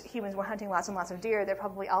as humans were hunting lots and lots of deer, they're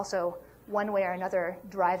probably also, one way or another,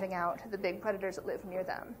 driving out the big predators that live near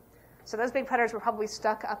them. So those big predators were probably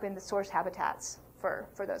stuck up in the source habitats for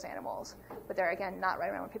those animals. But they're, again, not right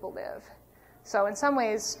around where people live. So in some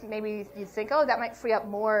ways, maybe you'd think, oh, that might free up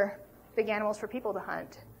more big animals for people to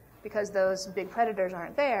hunt, because those big predators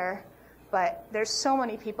aren't there. But there's so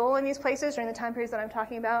many people in these places during the time periods that I'm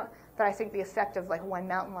talking about that I think the effect of like one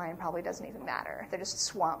mountain lion probably doesn't even matter. They're just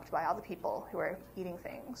swamped by all the people who are eating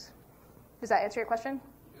things. Does that answer your question?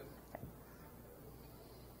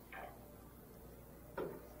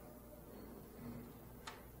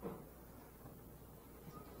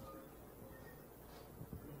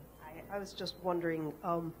 I was just wondering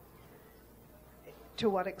to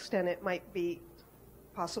what extent it might be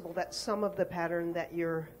possible that some of the pattern that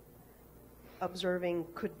you're observing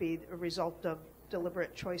could be a result of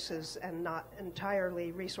deliberate choices and not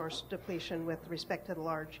entirely resource depletion with respect to the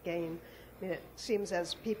large game. I mean, it seems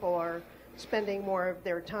as people are spending more of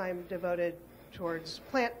their time devoted towards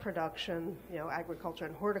plant production, agriculture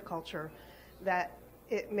and horticulture, that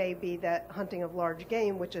it may be that hunting of large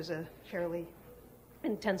game, which is a fairly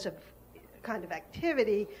intensive kind of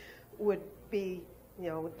activity, would be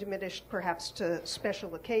diminished perhaps to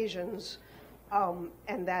special occasions,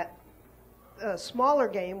 and that smaller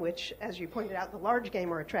game, which, as you pointed out, the large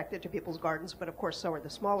game are attracted to people's gardens, but of course so are the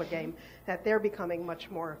smaller game, that they're becoming much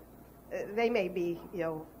more, they may be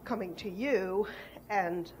coming to you,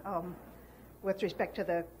 and with respect to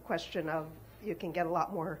the question of you can get a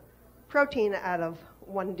lot more protein out of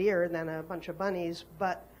one deer than a bunch of bunnies,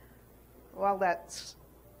 but while that's,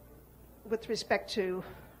 with respect to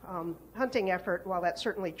hunting effort, while that's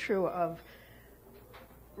certainly true of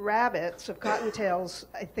rabbits, of cottontails,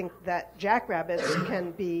 I think that jackrabbits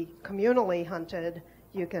can be communally hunted.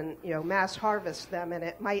 You can, mass harvest them, and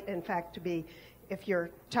it might, in fact, be, if you're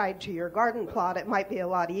tied to your garden plot, it might be a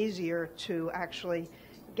lot easier to actually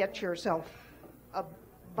get yourself a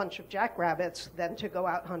bunch of jackrabbits than to go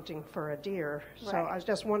out hunting for a deer. Right. So I was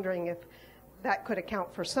just wondering if that could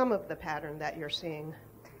account for some of the pattern that you're seeing.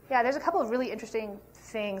 Yeah, there's a couple of really interesting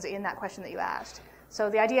things in that question that you asked. So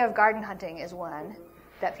the idea of garden hunting is one,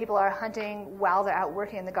 that people are hunting while they're out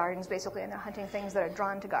working in the gardens, basically, and they're hunting things that are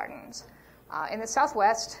drawn to gardens. In the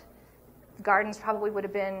Southwest, gardens probably would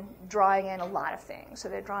have been drawing in a lot of things. So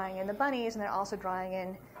they're drawing in the bunnies, and they're also drawing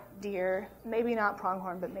in deer, maybe not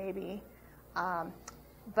pronghorn, but maybe.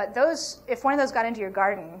 But those, if one of those got into your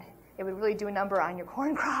garden, it would really do a number on your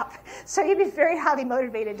corn crop. So you'd be very highly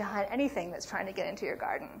motivated to hunt anything that's trying to get into your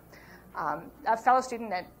garden. A fellow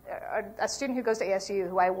student, a student who goes to ASU,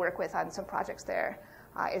 who I work with on some projects there,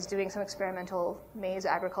 is doing some experimental maize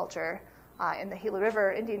agriculture in the Gila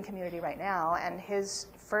River Indian community right now, and his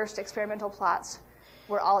first experimental plots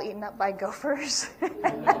were all eaten up by gophers.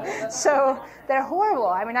 So they're horrible.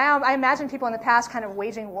 I mean, I imagine people in the past kind of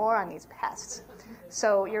waging war on these pests.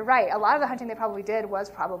 So you're right. A lot of the hunting they probably did was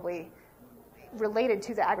probably related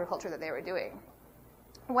to the agriculture that they were doing.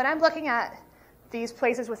 When I'm looking at these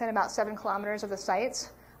places within about 7 kilometers of the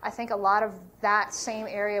sites, I think a lot of that same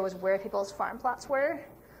area was where people's farm plots were.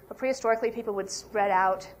 But prehistorically, people would spread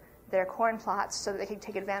out their corn plots so that they could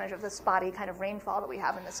take advantage of the spotty kind of rainfall that we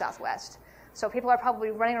have in the Southwest. So people are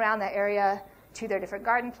probably running around that area to their different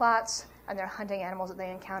garden plots, and they're hunting animals that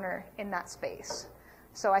they encounter in that space.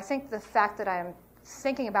 So I think the fact that I'm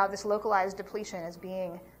thinking about this localized depletion as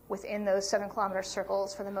being within those 7 kilometer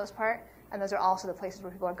circles for the most part, and those are also the places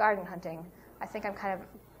where people are garden hunting, I think I'm kind of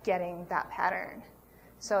getting that pattern.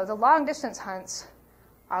 So the long distance hunts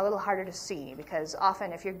are a little harder to see, because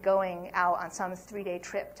often if you're going out on some 3-day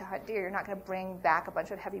trip to hunt deer, you're not going to bring back a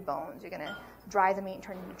bunch of heavy bones. You're going to dry the meat and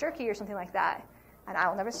turn it into jerky or something like that. And I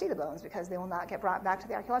will never see the bones because they will not get brought back to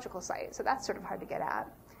the archaeological site. So that's sort of hard to get at.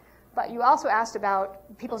 But you also asked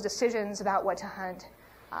about people's decisions about what to hunt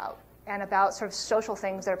and about sort of social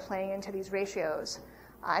things that are playing into these ratios.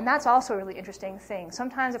 And that's also a really interesting thing.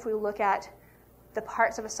 Sometimes if we look at the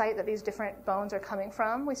parts of a site that these different bones are coming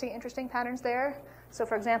from, we see interesting patterns there. So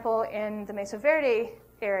for example, in the Mesa Verde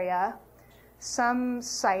area, some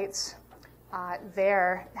sites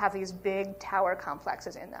there have these big tower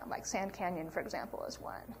complexes in them, like Sand Canyon, for example, is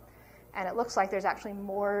one. And it looks like there's actually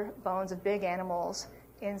more bones of big animals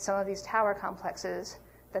in some of these tower complexes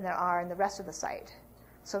than there are in the rest of the site.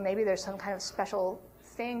 So maybe there's some kind of special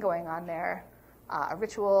thing going on there, a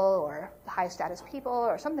ritual or high status people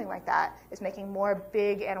or something like that is making more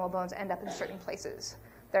big animal bones end up in certain places.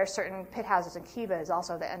 There are certain pit houses and kivas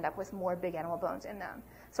also that end up with more big animal bones in them.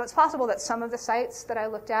 So it's possible that some of the sites that I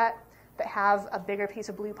looked at that have a bigger piece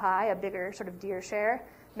of blue pie, a bigger sort of deer share,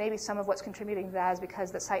 maybe some of what's contributing to that is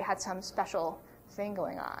because the site had some special thing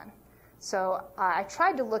going on. So I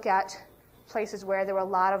tried to look at places where there were a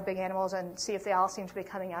lot of big animals and see if they all seemed to be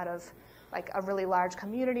coming out of like a really large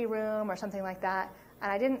community room or something like that.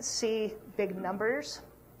 And I didn't see big numbers,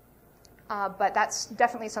 but that's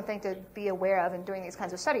definitely something to be aware of in doing these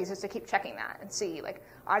kinds of studies, is to keep checking that and see, like,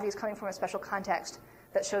 are these coming from a special context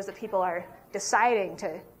that shows that people are deciding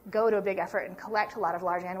to go to a big effort and collect a lot of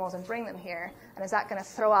large animals and bring them here? And is that going to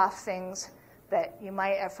throw off things that you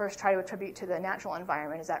might at first try to attribute to the natural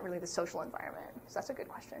environment? Is that really the social environment? So that's a good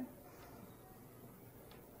question.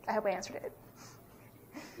 I hope I answered it.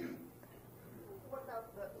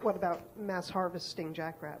 What about mass harvesting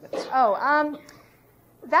jackrabbits? Oh,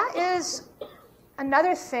 that is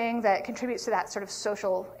another thing that contributes to that sort of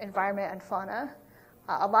social environment and fauna.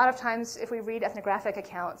 A lot of times, if we read ethnographic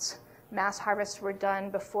accounts, mass harvests were done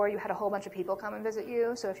before you had a whole bunch of people come and visit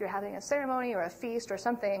you. So if you're having a ceremony or a feast or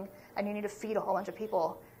something, and you need to feed a whole bunch of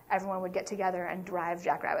people, everyone would get together and drive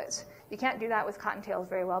jackrabbits. You can't do that with cottontails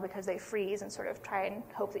very well because they freeze and sort of try and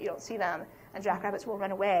hope that you don't see them, and jackrabbits will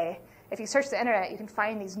run away. If you search the internet, you can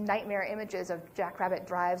find these nightmare images of jackrabbit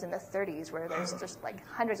drives in the 30s where there's just like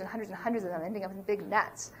hundreds and hundreds and hundreds of them ending up in big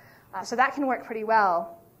nets. So that can work pretty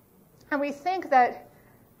well. And we think that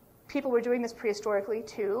people were doing this prehistorically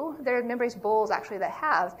too. There are membrace bowls actually that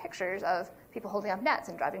have pictures of people holding up nets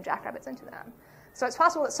and driving jackrabbits into them. So it's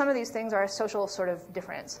possible that some of these things are a social sort of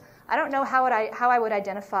difference. I don't know how I would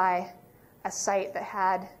identify a site that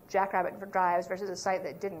had jackrabbit drives versus a site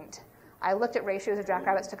that didn't. I looked at ratios of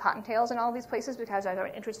jackrabbits to cottontails in all these places because I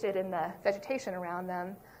was interested in the vegetation around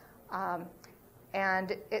them.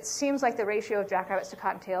 And it seems like the ratio of jackrabbits to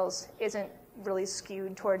cottontails isn't really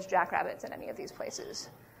skewed towards jackrabbits in any of these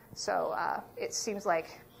places. So it seems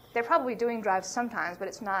like they're probably doing drives sometimes, but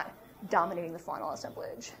it's not dominating the faunal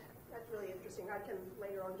assemblage. That's really interesting. I can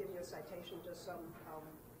later on give you a citation to some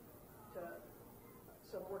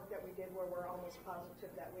work that we did where we're almost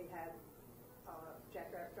positive that we had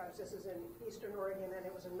jackrabbit drives. This is in eastern Oregon, and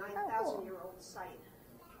it was a 9,000-year-old site.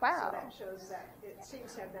 Wow. So that shows that it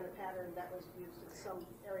seems to have been a pattern that was used in some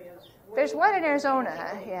areas. There's one in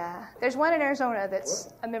Arizona, yeah. There's one in Arizona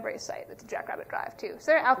that's a membrace site that's a jackrabbit drive, too.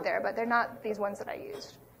 So they're out there, but they're not these ones that I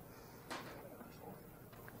used.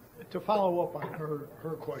 To follow up on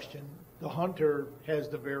her question, the hunter has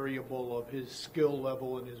the variable of his skill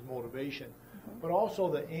level and his motivation, but also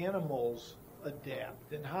the animals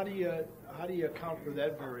adapt. And how do you account for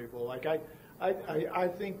that variable? Like I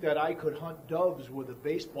think that I could hunt doves with a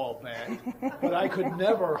baseball bat, but I could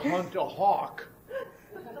never hunt a hawk.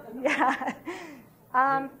 Yeah.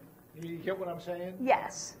 You get what I'm saying?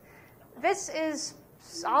 Yes. This is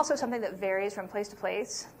also something that varies from place to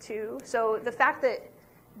place, too. So the fact that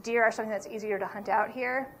deer are something that's easier to hunt out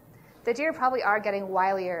here, the deer probably are getting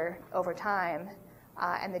wilier over time,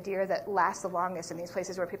 and the deer that last the longest in these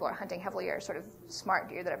places where people are hunting heavily are sort of smart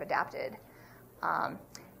deer that have adapted.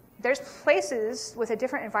 There's places with a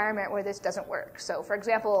different environment where this doesn't work. So, for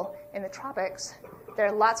example, in the tropics, there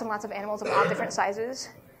are lots and lots of animals of all different sizes.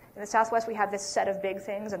 In the Southwest, we have this set of big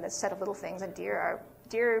things and this set of little things, and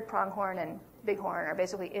deer, pronghorn, and bighorn are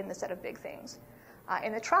basically in the set of big things.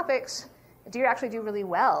 In the tropics, deer actually do really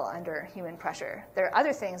well under human pressure. There are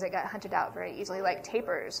other things that get hunted out very easily, like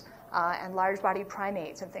tapirs and large-bodied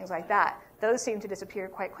primates and things like that. Those seem to disappear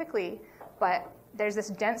quite quickly, but there's this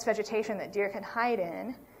dense vegetation that deer can hide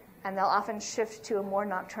in, and they'll often shift to a more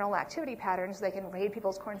nocturnal activity pattern so they can raid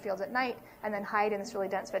people's cornfields at night and then hide in this really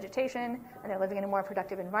dense vegetation, and they're living in a more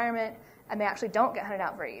productive environment, and they actually don't get hunted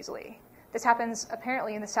out very easily. This happens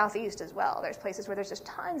apparently in the southeast as well. There's places where there's just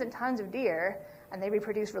tons and tons of deer, and they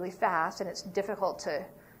reproduce really fast, and it's difficult to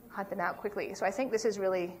hunt them out quickly. So I think this is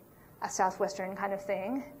really a southwestern kind of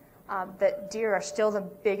thing. that deer are still the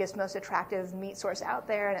biggest, most attractive meat source out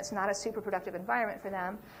there, and it's not a super productive environment for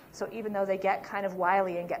them. So even though they get kind of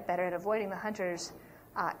wily and get better at avoiding the hunters,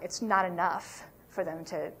 it's not enough for them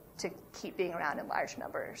to keep being around in large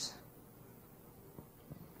numbers.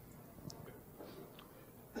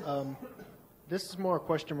 This is more a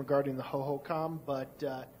question regarding the hohokam,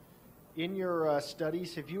 but in your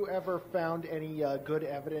studies, have you ever found any good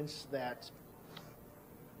evidence that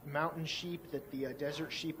mountain sheep, that the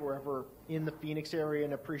desert sheep were ever in the Phoenix area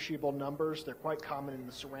in appreciable numbers? They're quite common in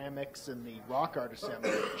the ceramics and the rock art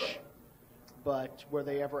assemblage. But were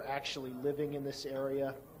they ever actually living in this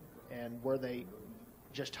area, and were they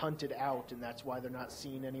just hunted out, and that's why they're not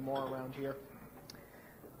seen anymore around here?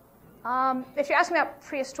 If you're asking about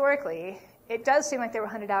prehistorically, it does seem like they were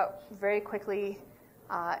hunted out very quickly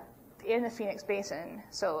in the Phoenix Basin.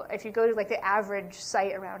 So if you go to like the average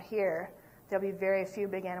site around here, there'll be very few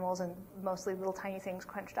big animals and mostly little tiny things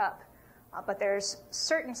crunched up. But there's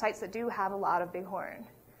certain sites that do have a lot of bighorn.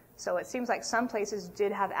 So it seems like some places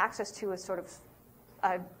did have access to a sort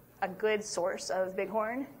of a good source of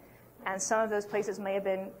bighorn, and some of those places may have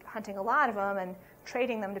been hunting a lot of them and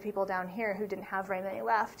trading them to people down here who didn't have very many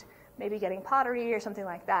left, maybe getting pottery or something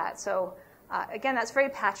like that. So again, that's very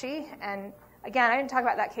patchy, and again, I didn't talk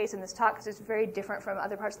about that case in this talk because it's very different from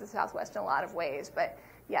other parts of the Southwest in a lot of ways, but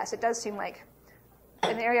yes, it does seem like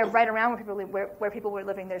in the area right around where people were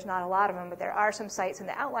living, there's not a lot of them, but there are some sites in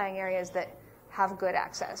the outlying areas that have good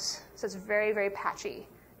access. So it's very, very patchy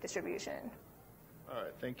distribution. All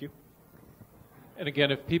right, thank you. And again,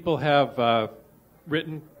 if people have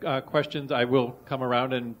written questions, I will come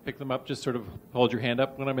around and pick them up. Just sort of hold your hand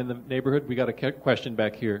up when I'm in the neighborhood. We got a question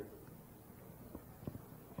back here.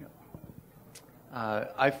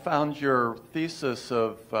 I found your thesis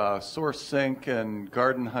of source sink and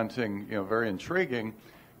garden hunting, very intriguing.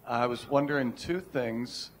 I was wondering two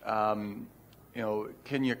things. Can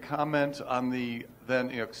you comment on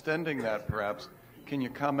extending that perhaps? Can you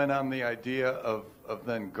comment on the idea of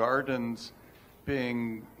then gardens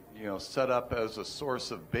being, set up as a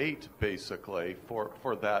source of bait, basically,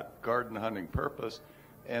 for that garden hunting purpose?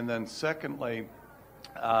 And then secondly,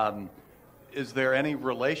 is there any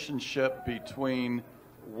relationship between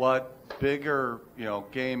what bigger,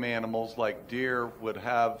 game animals like deer would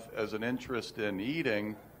have as an interest in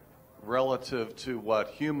eating relative to what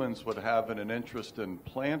humans would have in an interest in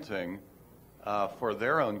planting for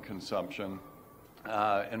their own consumption?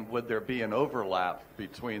 And would there be an overlap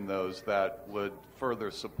between those that would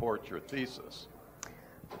further support your thesis?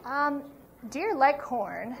 Deer like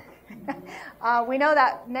corn. We know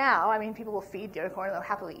that now. I mean, people will feed deer corn. They'll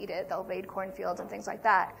happily eat it. They'll raid cornfields and things like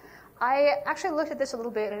that. I actually looked at this a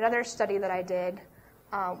little bit in another study that I did.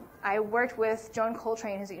 I worked with Joan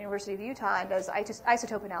Coltrane, who's at the University of Utah, and does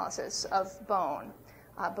isotope analysis of bone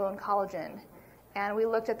collagen. And we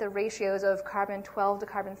looked at the ratios of carbon-12 to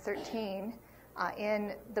carbon-13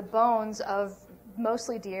 in the bones of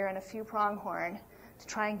mostly deer and a few pronghorn to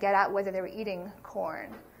try and get at whether they were eating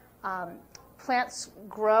corn. Plants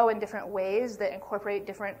grow in different ways that incorporate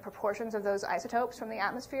different proportions of those isotopes from the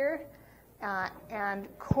atmosphere. And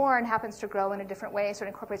corn happens to grow in a different way, so it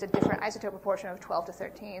incorporates a different isotope proportion of 12 to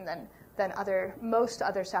 13 than most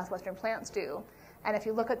other southwestern plants do. And if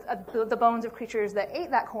you look at the bones of creatures that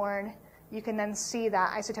ate that corn, you can then see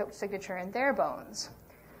that isotope signature in their bones.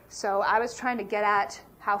 So I was trying to get at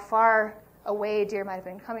how far away deer might have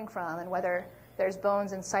been coming from and whether there's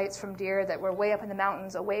bones and sites from deer that were way up in the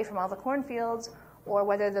mountains away from all the cornfields, or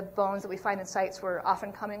whether the bones that we find in sites were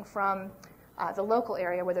often coming from the local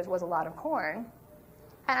area where there was a lot of corn.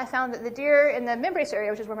 And I found that the deer in the Mimbres area,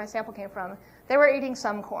 which is where my sample came from, they were eating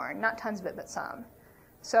some corn, not tons of it, but some.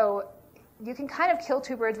 So you can kind of kill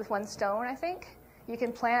two birds with one stone, I think. You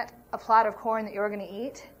can plant a plot of corn that you're going to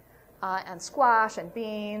eat, and squash and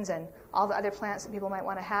beans and all the other plants that people might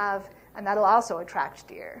want to have, and that'll also attract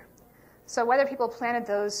deer. So whether people planted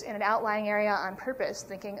those in an outlying area on purpose,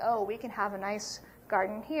 thinking, oh, we can have a nice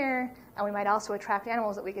garden here, and we might also attract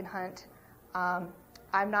animals that we can hunt,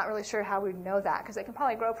 I'm not really sure how we'd know that, because they can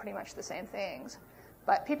probably grow pretty much the same things.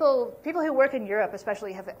 But people who work in Europe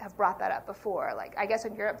especially have brought that up before. Like, I guess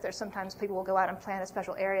in Europe, there's sometimes people will go out and plant a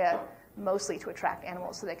special area mostly to attract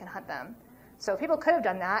animals so they can hunt them. So people could have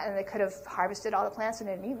done that, and they could have harvested all the plants and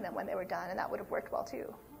then eaten them when they were done, and that would have worked well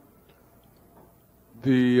too.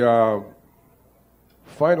 The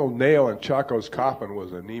final nail in Chaco's coffin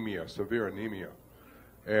was anemia, severe anemia.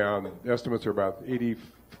 And estimates are about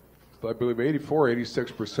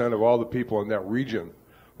 86% of all the people in that region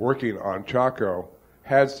working on Chaco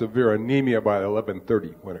had severe anemia by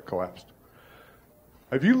 11:30 when it collapsed.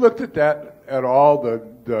 Have you looked at that at all,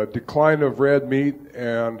 the decline of red meat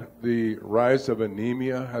and the rise of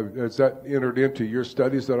anemia? Has that entered into your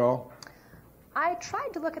studies at all? I tried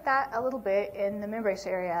to look at that a little bit in the Membrace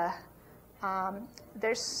area.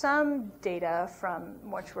 There's some data from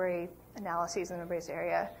mortuary analyses in the Membrace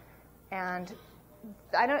area, and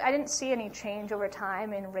I didn't see any change over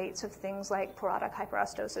time in rates of things like porotic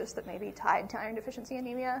hyperostosis that may be tied to iron deficiency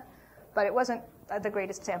anemia, but it wasn't the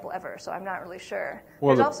greatest sample ever, so I'm not really sure.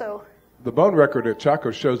 Well, There's also the bone record at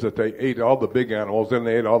Chaco shows that they ate all the big animals, then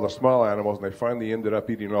they ate all the small animals, and they finally ended up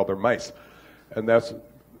eating all their mice. And that's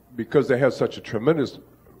because they had such a tremendous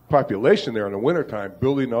population there in the wintertime,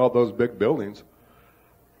 building all those big buildings.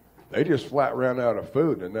 They just flat ran out of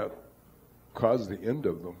food, and that caused the end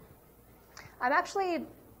of them. I'm actually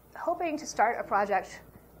hoping to start a project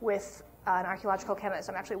with an archaeological chemist.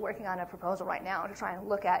 I'm actually working on a proposal right now to try and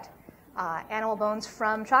look at animal bones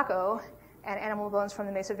from Chaco and animal bones from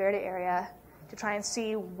the Mesa Verde area to try and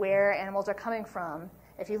see where animals are coming from.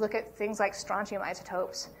 If you look at things like strontium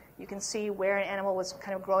isotopes, you can see where an animal was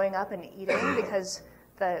kind of growing up and eating because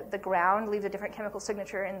the ground leaves a different chemical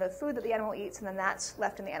signature in the food that the animal eats, and then that's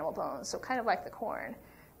left in the animal bones, so kind of like the corn.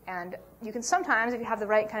 And you can sometimes, if you have the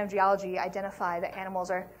right kind of geology, identify that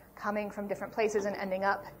animals are coming from different places and ending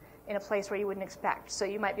up in a place where you wouldn't expect. So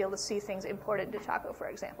you might be able to see things imported to Chaco, for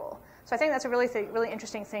example. So I think that's a really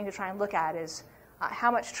interesting thing to try and look at is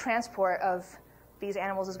how much transport of these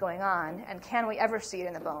animals is going on, and can we ever see it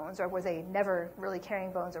in the bones, or were they never really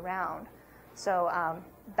carrying bones around? So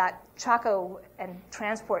that Chaco and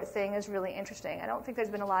transport thing is really interesting. I don't think there's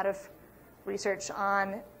been a lot of research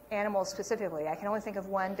on animals specifically. I can only think of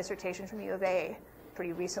one dissertation from U of A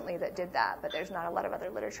pretty recently that did that, but there's not a lot of other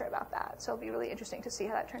literature about that. So it'll be really interesting to see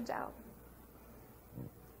how that turns out.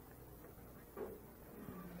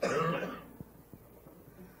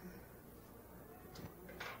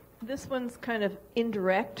 This one's kind of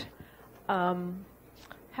indirect.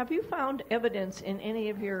 Have you found evidence in any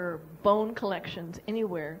of your bone collections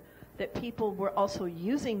anywhere that people were also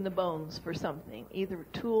using the bones for something, either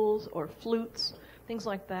tools or flutes, things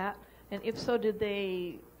like that? And if so, did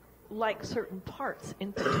they like certain parts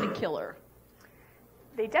in particular?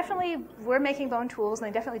 They definitely were making bone tools, and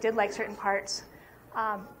they definitely did like certain parts.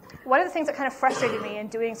 One of the things that kind of frustrated me in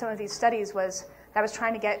doing some of these studies was that I was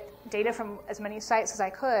trying to get data from as many sites as I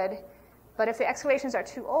could, but if the excavations are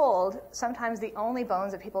too old, sometimes the only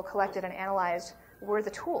bones that people collected and analyzed were the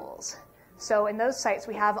tools. So in those sites,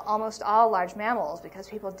 we have almost all large mammals because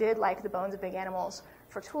people did like the bones of big animals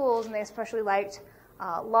for tools, and they especially liked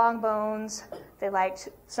long bones. They liked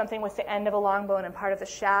something with the end of a long bone and part of the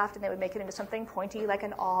shaft, and they would make it into something pointy like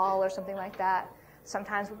an awl or something like that.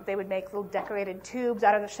 Sometimes they would make little decorated tubes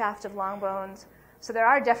out of the shafts of long bones. So there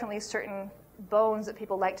are definitely certain bones that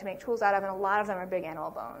people like to make tools out of, and a lot of them are big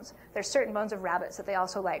animal bones. There's certain bones of rabbits that they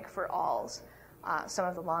also like for awls, some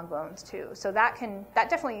of the long bones too. So that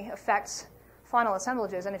definitely affects faunal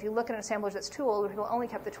assemblages, and if you look at an assemblage that's tooled, where people only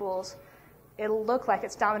kept the tools, it'll look like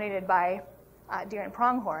it's dominated by deer and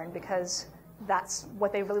pronghorn because that's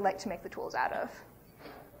what they really like to make the tools out of.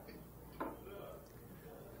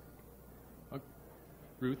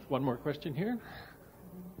 Ruth, one more question here.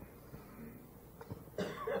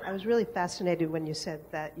 I was really fascinated when you said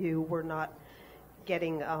that you were not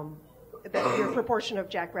getting, that your proportion of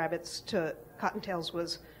jackrabbits to cottontails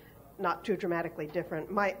was not too dramatically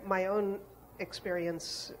different. My own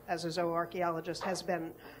experience as a zooarchaeologist has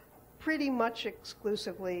been pretty much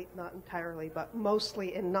exclusively, not entirely, but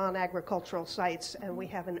mostly in non-agricultural sites, and we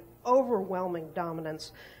have an overwhelming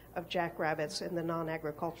dominance of jackrabbits in the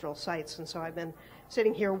non-agricultural sites. And so I've been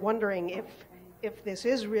sitting here wondering if this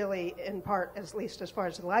is really, in part, at least as far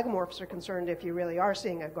as the lagomorphs are concerned, if you really are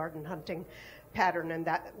seeing a garden hunting pattern, and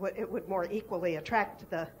that it would more equally attract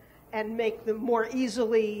and make them more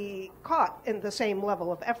easily caught in the same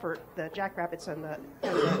level of effort, the jackrabbits and the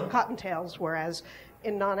cottontails, whereas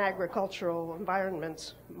in non-agricultural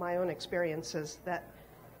environments, my own experience is that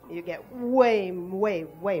you get way, way,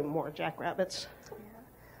 way more jackrabbits.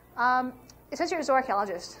 It says you're a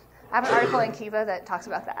zooarchaeologist. I have an article in Kiva that talks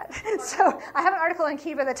about that. So I have an article in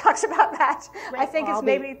Kiva that talks about that. Great. I think Well, it's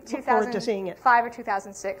maybe look forward to seeing it. 2005 or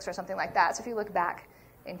 2006 or something like that. So if you look back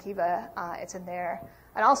in Kiva, it's in there.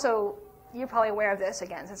 And also, you're probably aware of this,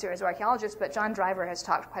 again, since you're a zooarchaeologist, but John Driver has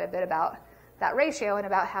talked quite a bit about that ratio and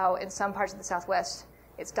about how in some parts of the Southwest,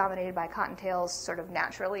 it's dominated by cottontails sort of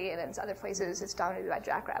naturally, and in other places, it's dominated by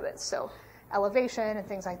jackrabbits. So elevation and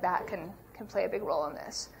things like that can play a big role in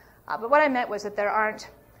this. But what I meant was that there aren't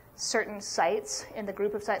certain sites in the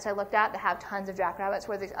group of sites I looked at that have tons of jackrabbits,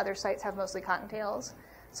 where these other sites have mostly cottontails.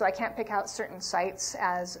 So I can't pick out certain sites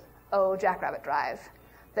as, oh, Jackrabbit Drive.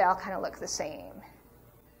 they all kind of look the same.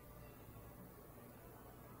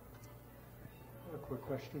 A quick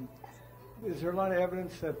question. Is there a lot of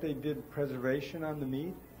evidence that they did preservation on the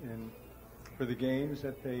meat and for the games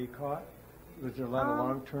that they caught? Was there a lot of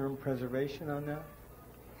long-term preservation on that?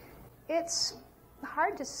 It's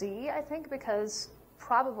hard to see, I think, because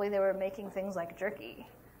probably they were making things like jerky,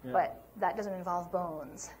 but that doesn't involve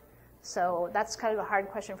bones. So that's kind of a hard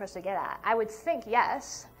question for us to get at. I would think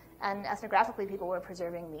yes, and ethnographically people were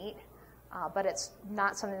preserving meat, but it's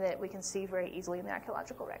not something that we can see very easily in the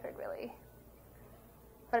archaeological record, really.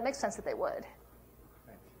 But it makes sense that they would.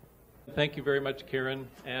 Thank you very much, Karen,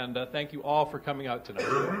 and thank you all for coming out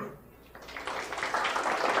tonight.